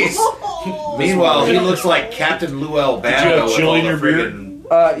Yeah. face. Meanwhile, he looks like Captain Lou Albano have with chili all in the your beard? friggin'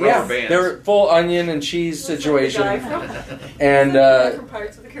 Yeah, rubber bands. they're full onion and cheese situation. The guy from, And from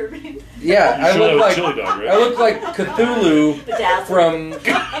Pirates of the Caribbean. Yeah, I Sure, look that was like chili dog, right? I look like Cthulhu Bedazzled.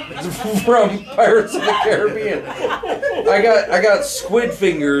 from Pirates of the Caribbean. I got squid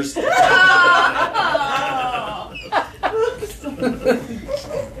fingers.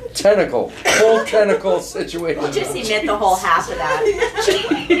 Tentacle, full tentacle situation. We'll just emit the whole half of that.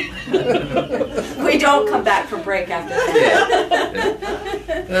 We don't come back from break after that.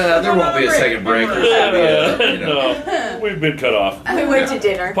 There won't be a second break. There's gonna be a, No, we've been cut off. We went to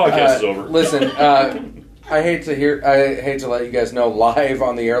dinner. Podcast is over. Listen, I hate to let you guys know live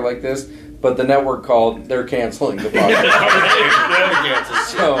on the air like this, but the network called. They're canceling the podcast.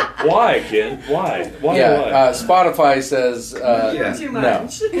 So Why, Ken? Why? Why? Spotify says Too no,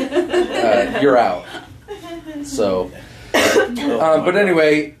 much. you're out. So, but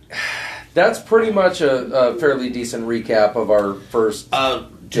anyway, that's pretty much a fairly decent recap of our first Do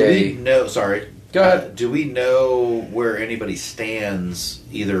day. we know? Sorry. Go ahead. Do we know where anybody stands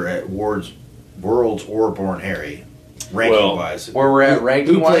either at Worlds or Born Harry, ranking wise? Where we're at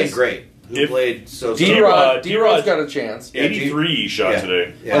ranking Who wise? played great? Who If- played so? D-Rod's D-Rod's got a chance. 83 he shot Yeah.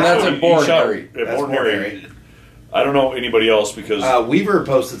 today. Yeah. And that's So a he Born shot Harry. At That's Born Born Harry. Harry. I don't know anybody else because Weaver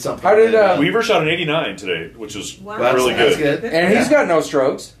posted something. How did, Weaver shot an 89 today, which is Wow. really That's good. good. And he's got no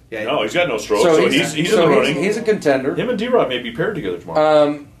strokes. Yeah. No, he's got no stroke, so he's in the running. He's a contender. Him and D-Rod may be paired together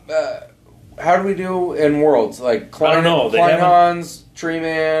tomorrow. How do we do in Worlds? Like I don't know. They Kleinhans, Tree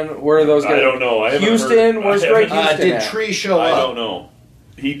Man, where are those guys? I don't know. I haven't Houston, heard- where's I Greg haven't- Houston Did at? Tree show I up? don't know.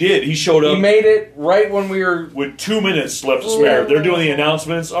 He did. He showed up He made it right when we were... with 2 minutes left to spare. They're doing the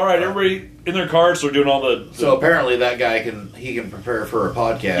announcements. All right, everybody in their cars. They're doing all the. So apparently that guy can prepare for a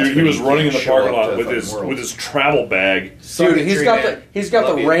podcast. Dude, he but was running in the can't show parking up lot to with fucking his Worlds. travel bag. Suck Dude, it, he's Tree got Man. the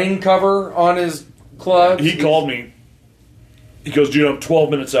Love you. rain cover on his clubs. He called me. He goes, dude, I'm 12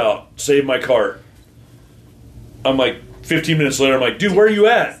 minutes out. Save my cart. I'm like, 15 minutes later, I'm like, dude, where are you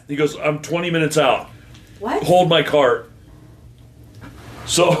at? He goes, I'm 20 minutes out. What? Hold my cart.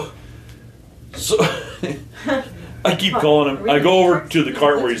 So I keep calling him. I go over to the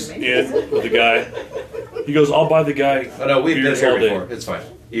cart where he's in with the guy. He goes, I'll buy the guy. Oh, no, we've been beers here all day. before. It's fine.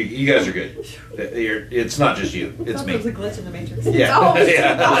 You guys are good. It's not just you. I It's thought there was a me. glitch in the Matrix. Yeah. always-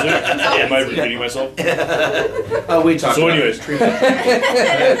 yeah. Am I repeating myself? We talked So about anyways.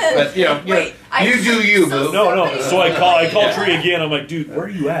 it. But, Wait, I- you do you, boo. No. So I call Tree again. I'm like, dude, where are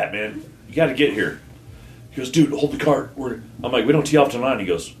you at, man? You got to get here. He goes, dude, hold the cart. I'm like, we don't tee off till 9. He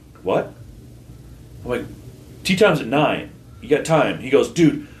goes, what? I'm like, tea time's at 9. You got time. He goes,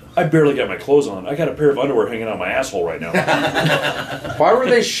 dude, I barely got my clothes on. I got a pair of underwear hanging out my asshole right now. Why were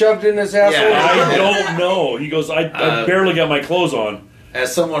they shoved in his asshole? Yeah. I don't know. He goes, I barely got my clothes on.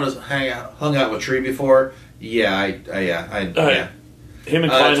 As someone who's hung out with Tree before, yeah. Him and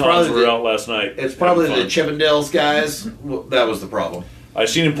It's Kleinhans probably were the- out last night. It's probably the having fun. Chippendales guys. That was the problem. I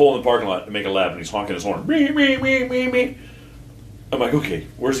seen him pull in the parking lot to make a lap, and he's honking his horn. Me, me, me, me, me. I'm like, okay,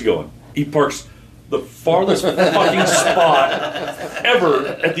 where's he going? He parks the farthest fucking spot ever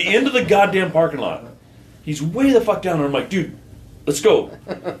at the end of the goddamn parking lot. He's way the fuck down there. I'm like, dude, let's go.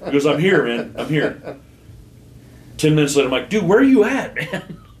 He goes, I'm here, man. I'm here. 10 minutes later, I'm like, dude, where are you at,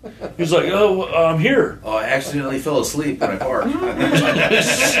 man? He's like, oh, I'm here. Oh, I accidentally fell asleep when I parked.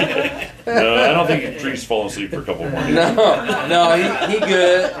 No, I don't think Tree's fallen asleep for a couple more days. No, he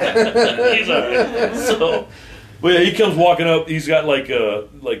good. He's all right. So, well, yeah, he comes walking up. He's got like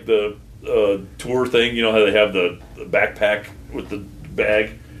the tour thing. You know how they have the backpack with the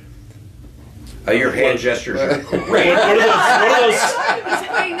bag. Your hand gestures are great. What are those? He's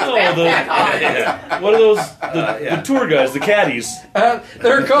putting his Oh, backpack on. what are those? The tour guys, the caddies.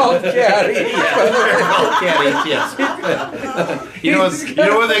 They're called caddies. Caddies, yes. You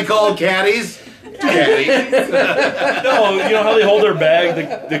know what they call caddies? Caddies. No, you know how they hold their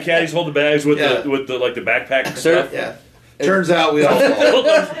bag. The caddies hold the bags with Yeah. the backpack and Sir, stuff. Yeah. Turns out we all fall.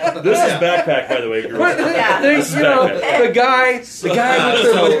 This is backpack, by the way, girls. Yeah. This is you know, backpack. the guy So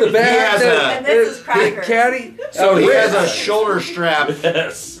with the he bag, has a- And this is crackers. caddy. So he has a Rich. shoulder strap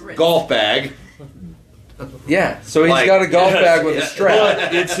Yes. golf bag. Yeah, so he's Like, got a golf yes, bag with a yeah. strap.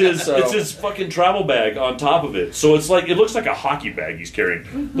 But it's So- his fucking travel bag on top of it. So it's like it looks like a hockey bag he's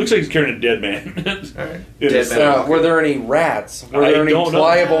carrying. Looks like he's carrying a dead man. It Dead is- man. Were there any rats? Were I there any don't know.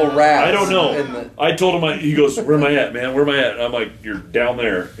 pliable rats? I don't know. in the- I told him. He goes, "Where am I at, man? Where am I at?" I'm like, "You're down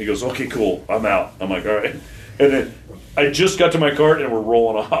there." He goes, "Okay, cool. I'm out." I'm like, "All right." And then I just got to my cart and we're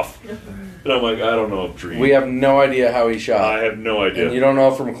rolling off. And I'm like, "I don't know, Tree. We have no idea how he shot. I have no idea. And you don't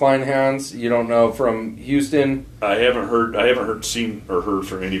know from Kleinhans. You don't know from Houston. I haven't heard, seen, or heard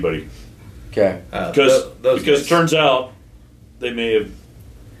from anybody Okay. because those guys. it turns out they may have.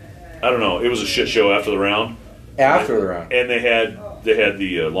 I don't know. It was a shit show after the round. After the round. And they had they had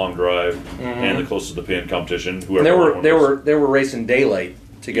the long drive and the closest to the pin competition. And Whoever they were racing daylight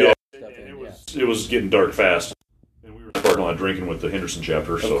to get all that stuff in. it was getting dark fast, and we were in the parking lot drinking with the Henderson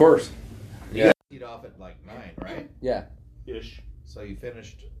chapter. Of course. You guys teed off at like 9, right? Yeah. Ish. So you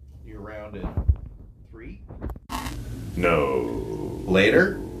finished your round at 3? No.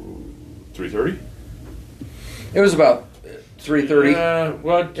 Later? 3:30. It was about 3:30.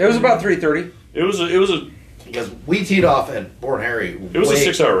 Well, It was about 3:30. It was a Because we teed off at Born Harry. It was a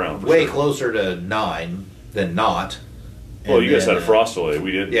 6-hour round. For way sure. closer to 9 than not. Well, And you guys then, had a frost delay.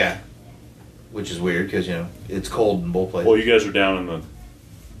 We didn't. Yeah. Which is weird because, it's cold in both places. Well, you guys are down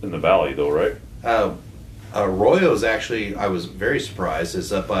in the valley, though, right? Arroyo's actually, I was very surprised,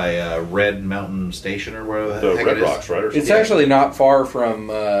 is up by Red Mountain Station or whatever The heck Red it is. Rocks, right? Or It's something? actually not far from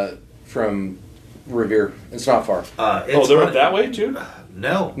Revere. It's not far. Oh, they're up that way too.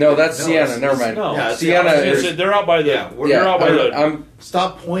 No. No, that's Sienna. it's- Never mind. No, Yeah, it's Sienna the opposite. is they're out by the. Yeah, they're out by the. I'm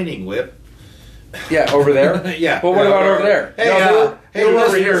Stop pointing, Whip. over there. Yeah. But what about over there? Hey, No, hey, we're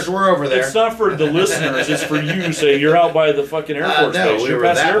over listeners, here. we're over there. It's not for the listeners. It's for you saying you're out by the fucking Air Force no, base. we You're were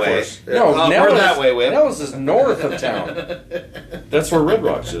past the that Air way. Force. No, we're Nels, that way, Whip. Nels is north of town. That's where Red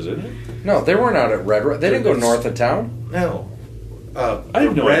Rocks is, isn't it? No, they weren't out at Red Rock. They didn't go north of town. No. I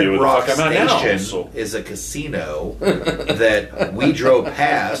have no Red idea where the Rock fuck I'm at now, Station so- is a casino that we drove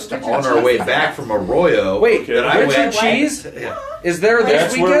past on our way back from Arroyo. Wait, that I Richard went. Cheese Yeah. is there this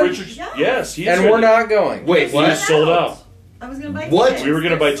That's weekend? where Richard. Yeah. Yes, he's And we're not going. Wait, He what? was sold out. I was gonna buy What? tickets. We were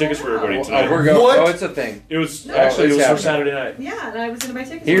gonna buy They're tickets for sold everybody out. tonight. We're going. What? Oh, it's a thing. It was No. actually it was It's for happening. Saturday night. Yeah, and I was gonna buy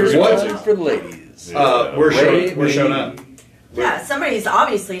tickets. Here's What? one for the ladies. We're Wait, showing up. Yeah, somebody's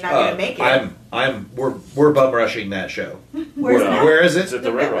obviously not going to make it. We're bum rushing that show. Where's Well, that? Where is It's it? at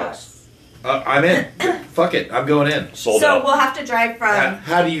the Red Rocks. I'm in. Fuck it, I'm going in. Sold So out. we'll have to drive How, from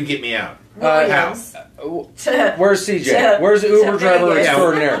how do you get me out? Williams to. Where's CJ? Where's the Uber to driver Vegas.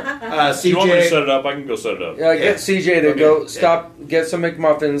 extraordinaire? If you want me to set CJ. it up, I can go set it up. Yeah, Yeah. get CJ to Okay. go Yeah. stop, get some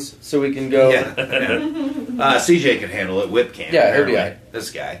McMuffins so we can go. Yeah. CJ can handle it. Whip can. Yeah, he'll be apparently. alright. This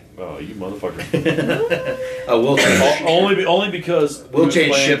guy. Oh, you motherfucker. We'll change. only because We'll he was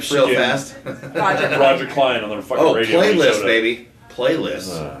change playing ships so freaking fast. Roger Klein on their fucking Oh, radio. when he playlist, showed up. baby.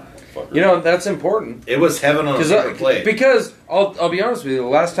 Playlist. Fucker. You know, that's important. It was heaven on a silver plate. Because I'll be honest with you, the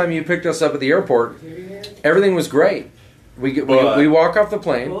last time you picked us up at the airport, everything was great. We walk off the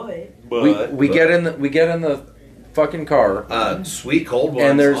plane. Boy. We get in the fucking car. Sweet cold And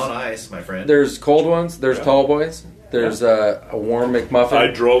ones there's- on ice, my friend. There's cold ones. There's Yeah. tall boys. There's a warm McMuffin. I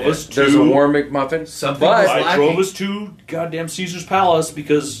drove us to. There's a warm McMuffin. Something But was I lacking. drove us to goddamn Caesar's Palace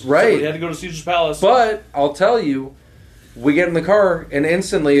because Right. somebody had to go to Caesar's Palace. But I'll tell you, we get in the car and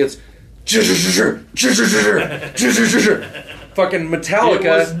instantly it's fucking it was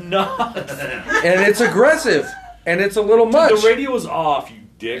Metallica, not. and it's aggressive, and it's a little much. The radio was off, you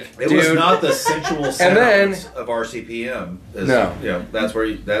dick. It was Dude. not the sensual sounds And then- of RCPM. No. That's where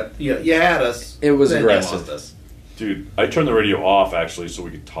you had us. It was Then you aggressive. lost us. Dude, I turned the radio off actually so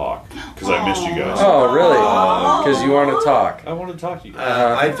we could talk because I missed you guys. Oh, really? Because you want to talk. I want to talk to you.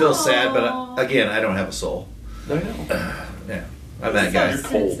 I'd feel sad, but again, I don't have a soul. I know. Yeah, I'm that guy. You're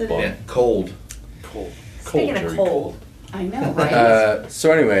cold, bud. Yeah, cold. Cold. Speaking of Jerry, cold. I know, right?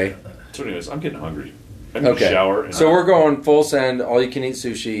 So anyway, So anyways, I'm getting hungry. I need to okay. shower. And So we're going full send, all you can eat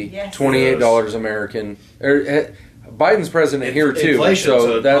sushi, Yes. $28 American. Biden's president here too, Inflation,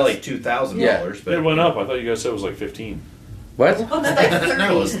 so it's that's probably $2,000. But It went up. I thought you guys said it was like 15. what? no,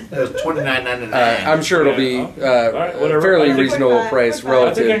 it was $29.99. I'm sure it'll be right, whatever. a fairly I think- reasonable price I I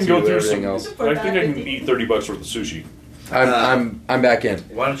relative think I can go to through everything some. else. I think I can eat $30 worth of sushi. I'm back in.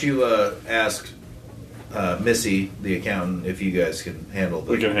 Why don't you ask Missy, the accountant, if you guys can handle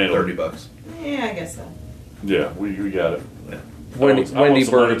the We can handle it. $30? Yeah, I guess so. Yeah, we got it. Wendy I want some Bird money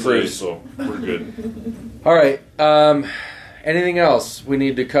today, approves. so we're good. All right. Anything else we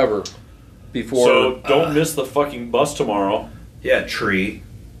need to cover before? So don't miss the fucking bus tomorrow. Yeah, tree,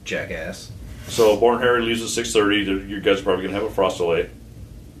 jackass. So Born Harry leaves at 6:30. You guys are probably gonna have a frost delay.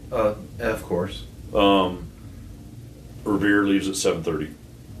 Of course. Revere leaves at 7:30.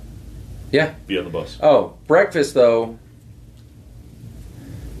 Yeah. Be on the bus. Oh, breakfast though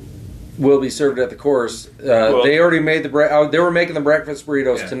will be served at the course. They already made the they were making the breakfast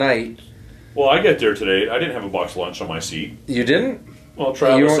burritos tonight. Well, I get there today. I didn't have a box lunch on my seat. You didn't? Well,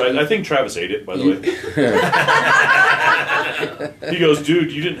 Travis, You I think Travis ate it, by the way. He goes,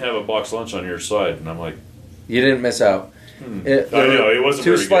 dude, you didn't have a box lunch on your side. And I'm like, You didn't miss out. I know, it wasn't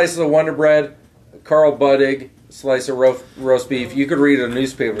two very slices of Wonder Bread, Carl Buddig, slice of roast beef. You could read a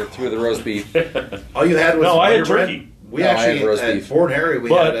newspaper through the roast beef. All you had was No, I had Wonder Bread? turkey. We No, I actually had roast at beef. Born Harry we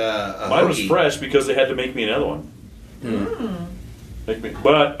But had a mine was hoagie. fresh because they had to make me another one.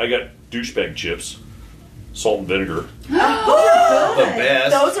 But I got douchebag chips, salt and vinegar. Those are The good.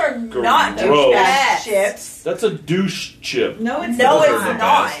 best. Those are not Gross. douchebag chips. That's a douche chip. No, it's No, Those it's are the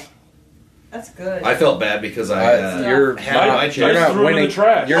not. best. That's good. I felt bad because I you're had not, my you're chips. not threw 'em in winning. the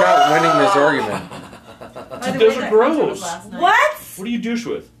trash. You're not winning this argument. By the those way, are that concert was gross. last night. What? What do you douche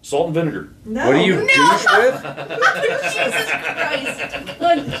with? Salt and vinegar. No. What do you No. douche with? Jesus Christ.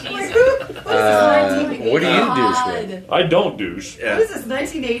 Good Jesus. Like, who? What do you douche with? I don't douche. Yeah. What is this,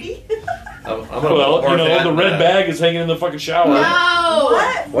 1980? I'm gonna Well, pour you know, that, the red bag is hanging in the fucking shower. No.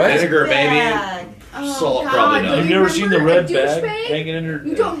 What? Vinegar, maybe. Bag. Oh, Salt, God. probably Do not. You've you never seen the remember a red bag douchebag? hanging in your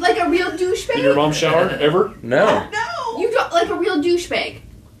You don't like a real douchebag? in your mom's shower ever? No. No. You don't like a real douchebag?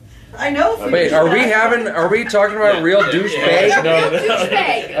 I know. If Wait, are we talking about a real douchebag? No, Real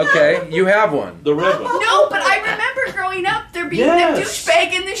douchebag. Okay, you have one. the red one. No, but I remember growing up there being Yes. a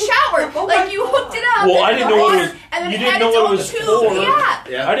douchebag in the shower. Oh Like my you God. hooked it up. Well, and I the didn't know what it water, was- And then you it didn't had know its what it own was tube. for. Yeah.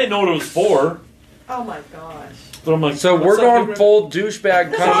 Yeah. I didn't know what it was for, Oh my gosh. but I'm like, So what's we're that going big red- full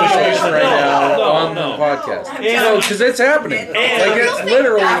douchebag conversation right now No, on no. the podcast. And- No, because it's happening. And- Like Real it's thing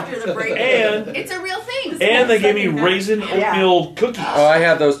literally. After the break. And It's a real thing. they gave me raisin oatmeal cookies. Oh, I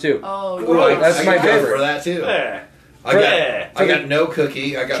have those too. Oh, Ooh, I- That's I my got that favorite. for that too. Eh. I got no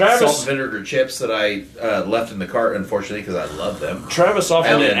cookie. I got Travis- salt and vinegar chips that I left in the cart, unfortunately, because I love them. Travis offered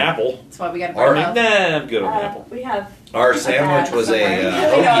And me an then- apple. That's why we got to Our- burn up. Nah, I'm good on apple. We have. Our sandwich was a somewhere.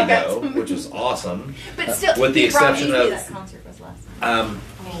 hoagie I got dough, some. which was awesome. But still, With the he brought exception me of- That concert was last night.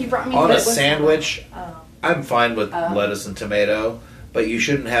 He brought me On the- a sandwich, Oh. I'm fine with lettuce and tomato, but you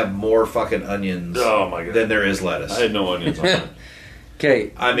shouldn't have more fucking onions Oh my god. than there is lettuce. I had no onions on it.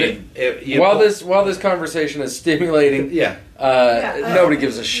 Okay. I mean, while this conversation is stimulating, yeah. nobody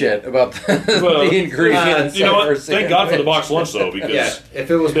gives a shit about Well, the ingredients. You know of our what? Thank God for the sandwich. box lunch though, because Yeah,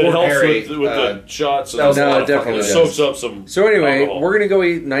 if it was it more helps hairy, with the shots. And that was a No, lot it of definitely fucking it does. soaks up some. So anyway, alcohol. we're gonna go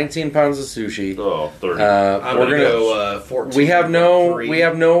eat 19 pounds of sushi. 30. I'm We're gonna go 14. We have no 3.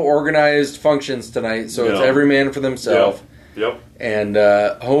 organized functions tonight, so it's No. every man for themselves, Yep. and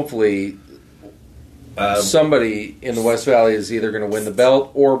hopefully Uh, somebody in the West Valley is either going to win the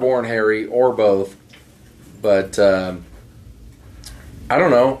belt or Born Harry or both. But I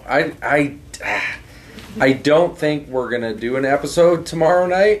don't know. I don't think we're going to do an episode tomorrow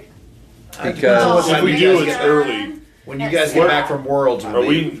night because If we do, it's early. when you guys get back from Worlds, Are will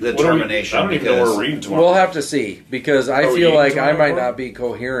we? be the what are we- termination. I don't even know because we're reading tomorrow. we'll have to see. Because I Are we feel eating like I tomorrow, might Born? not be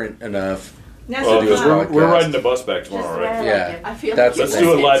coherent enough. That's Well, to do a because fine. we're podcast. riding the bus back tomorrow, right? Yeah. I feel That's like the Let's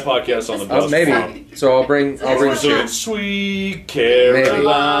thing. do a live podcast on the bus. Maybe. So I'll bring We're singing two. Sweet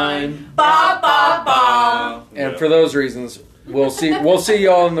Caroline. Ba ba ba. And for those reasons, we'll see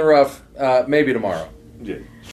y'all in the rough maybe tomorrow. Yeah.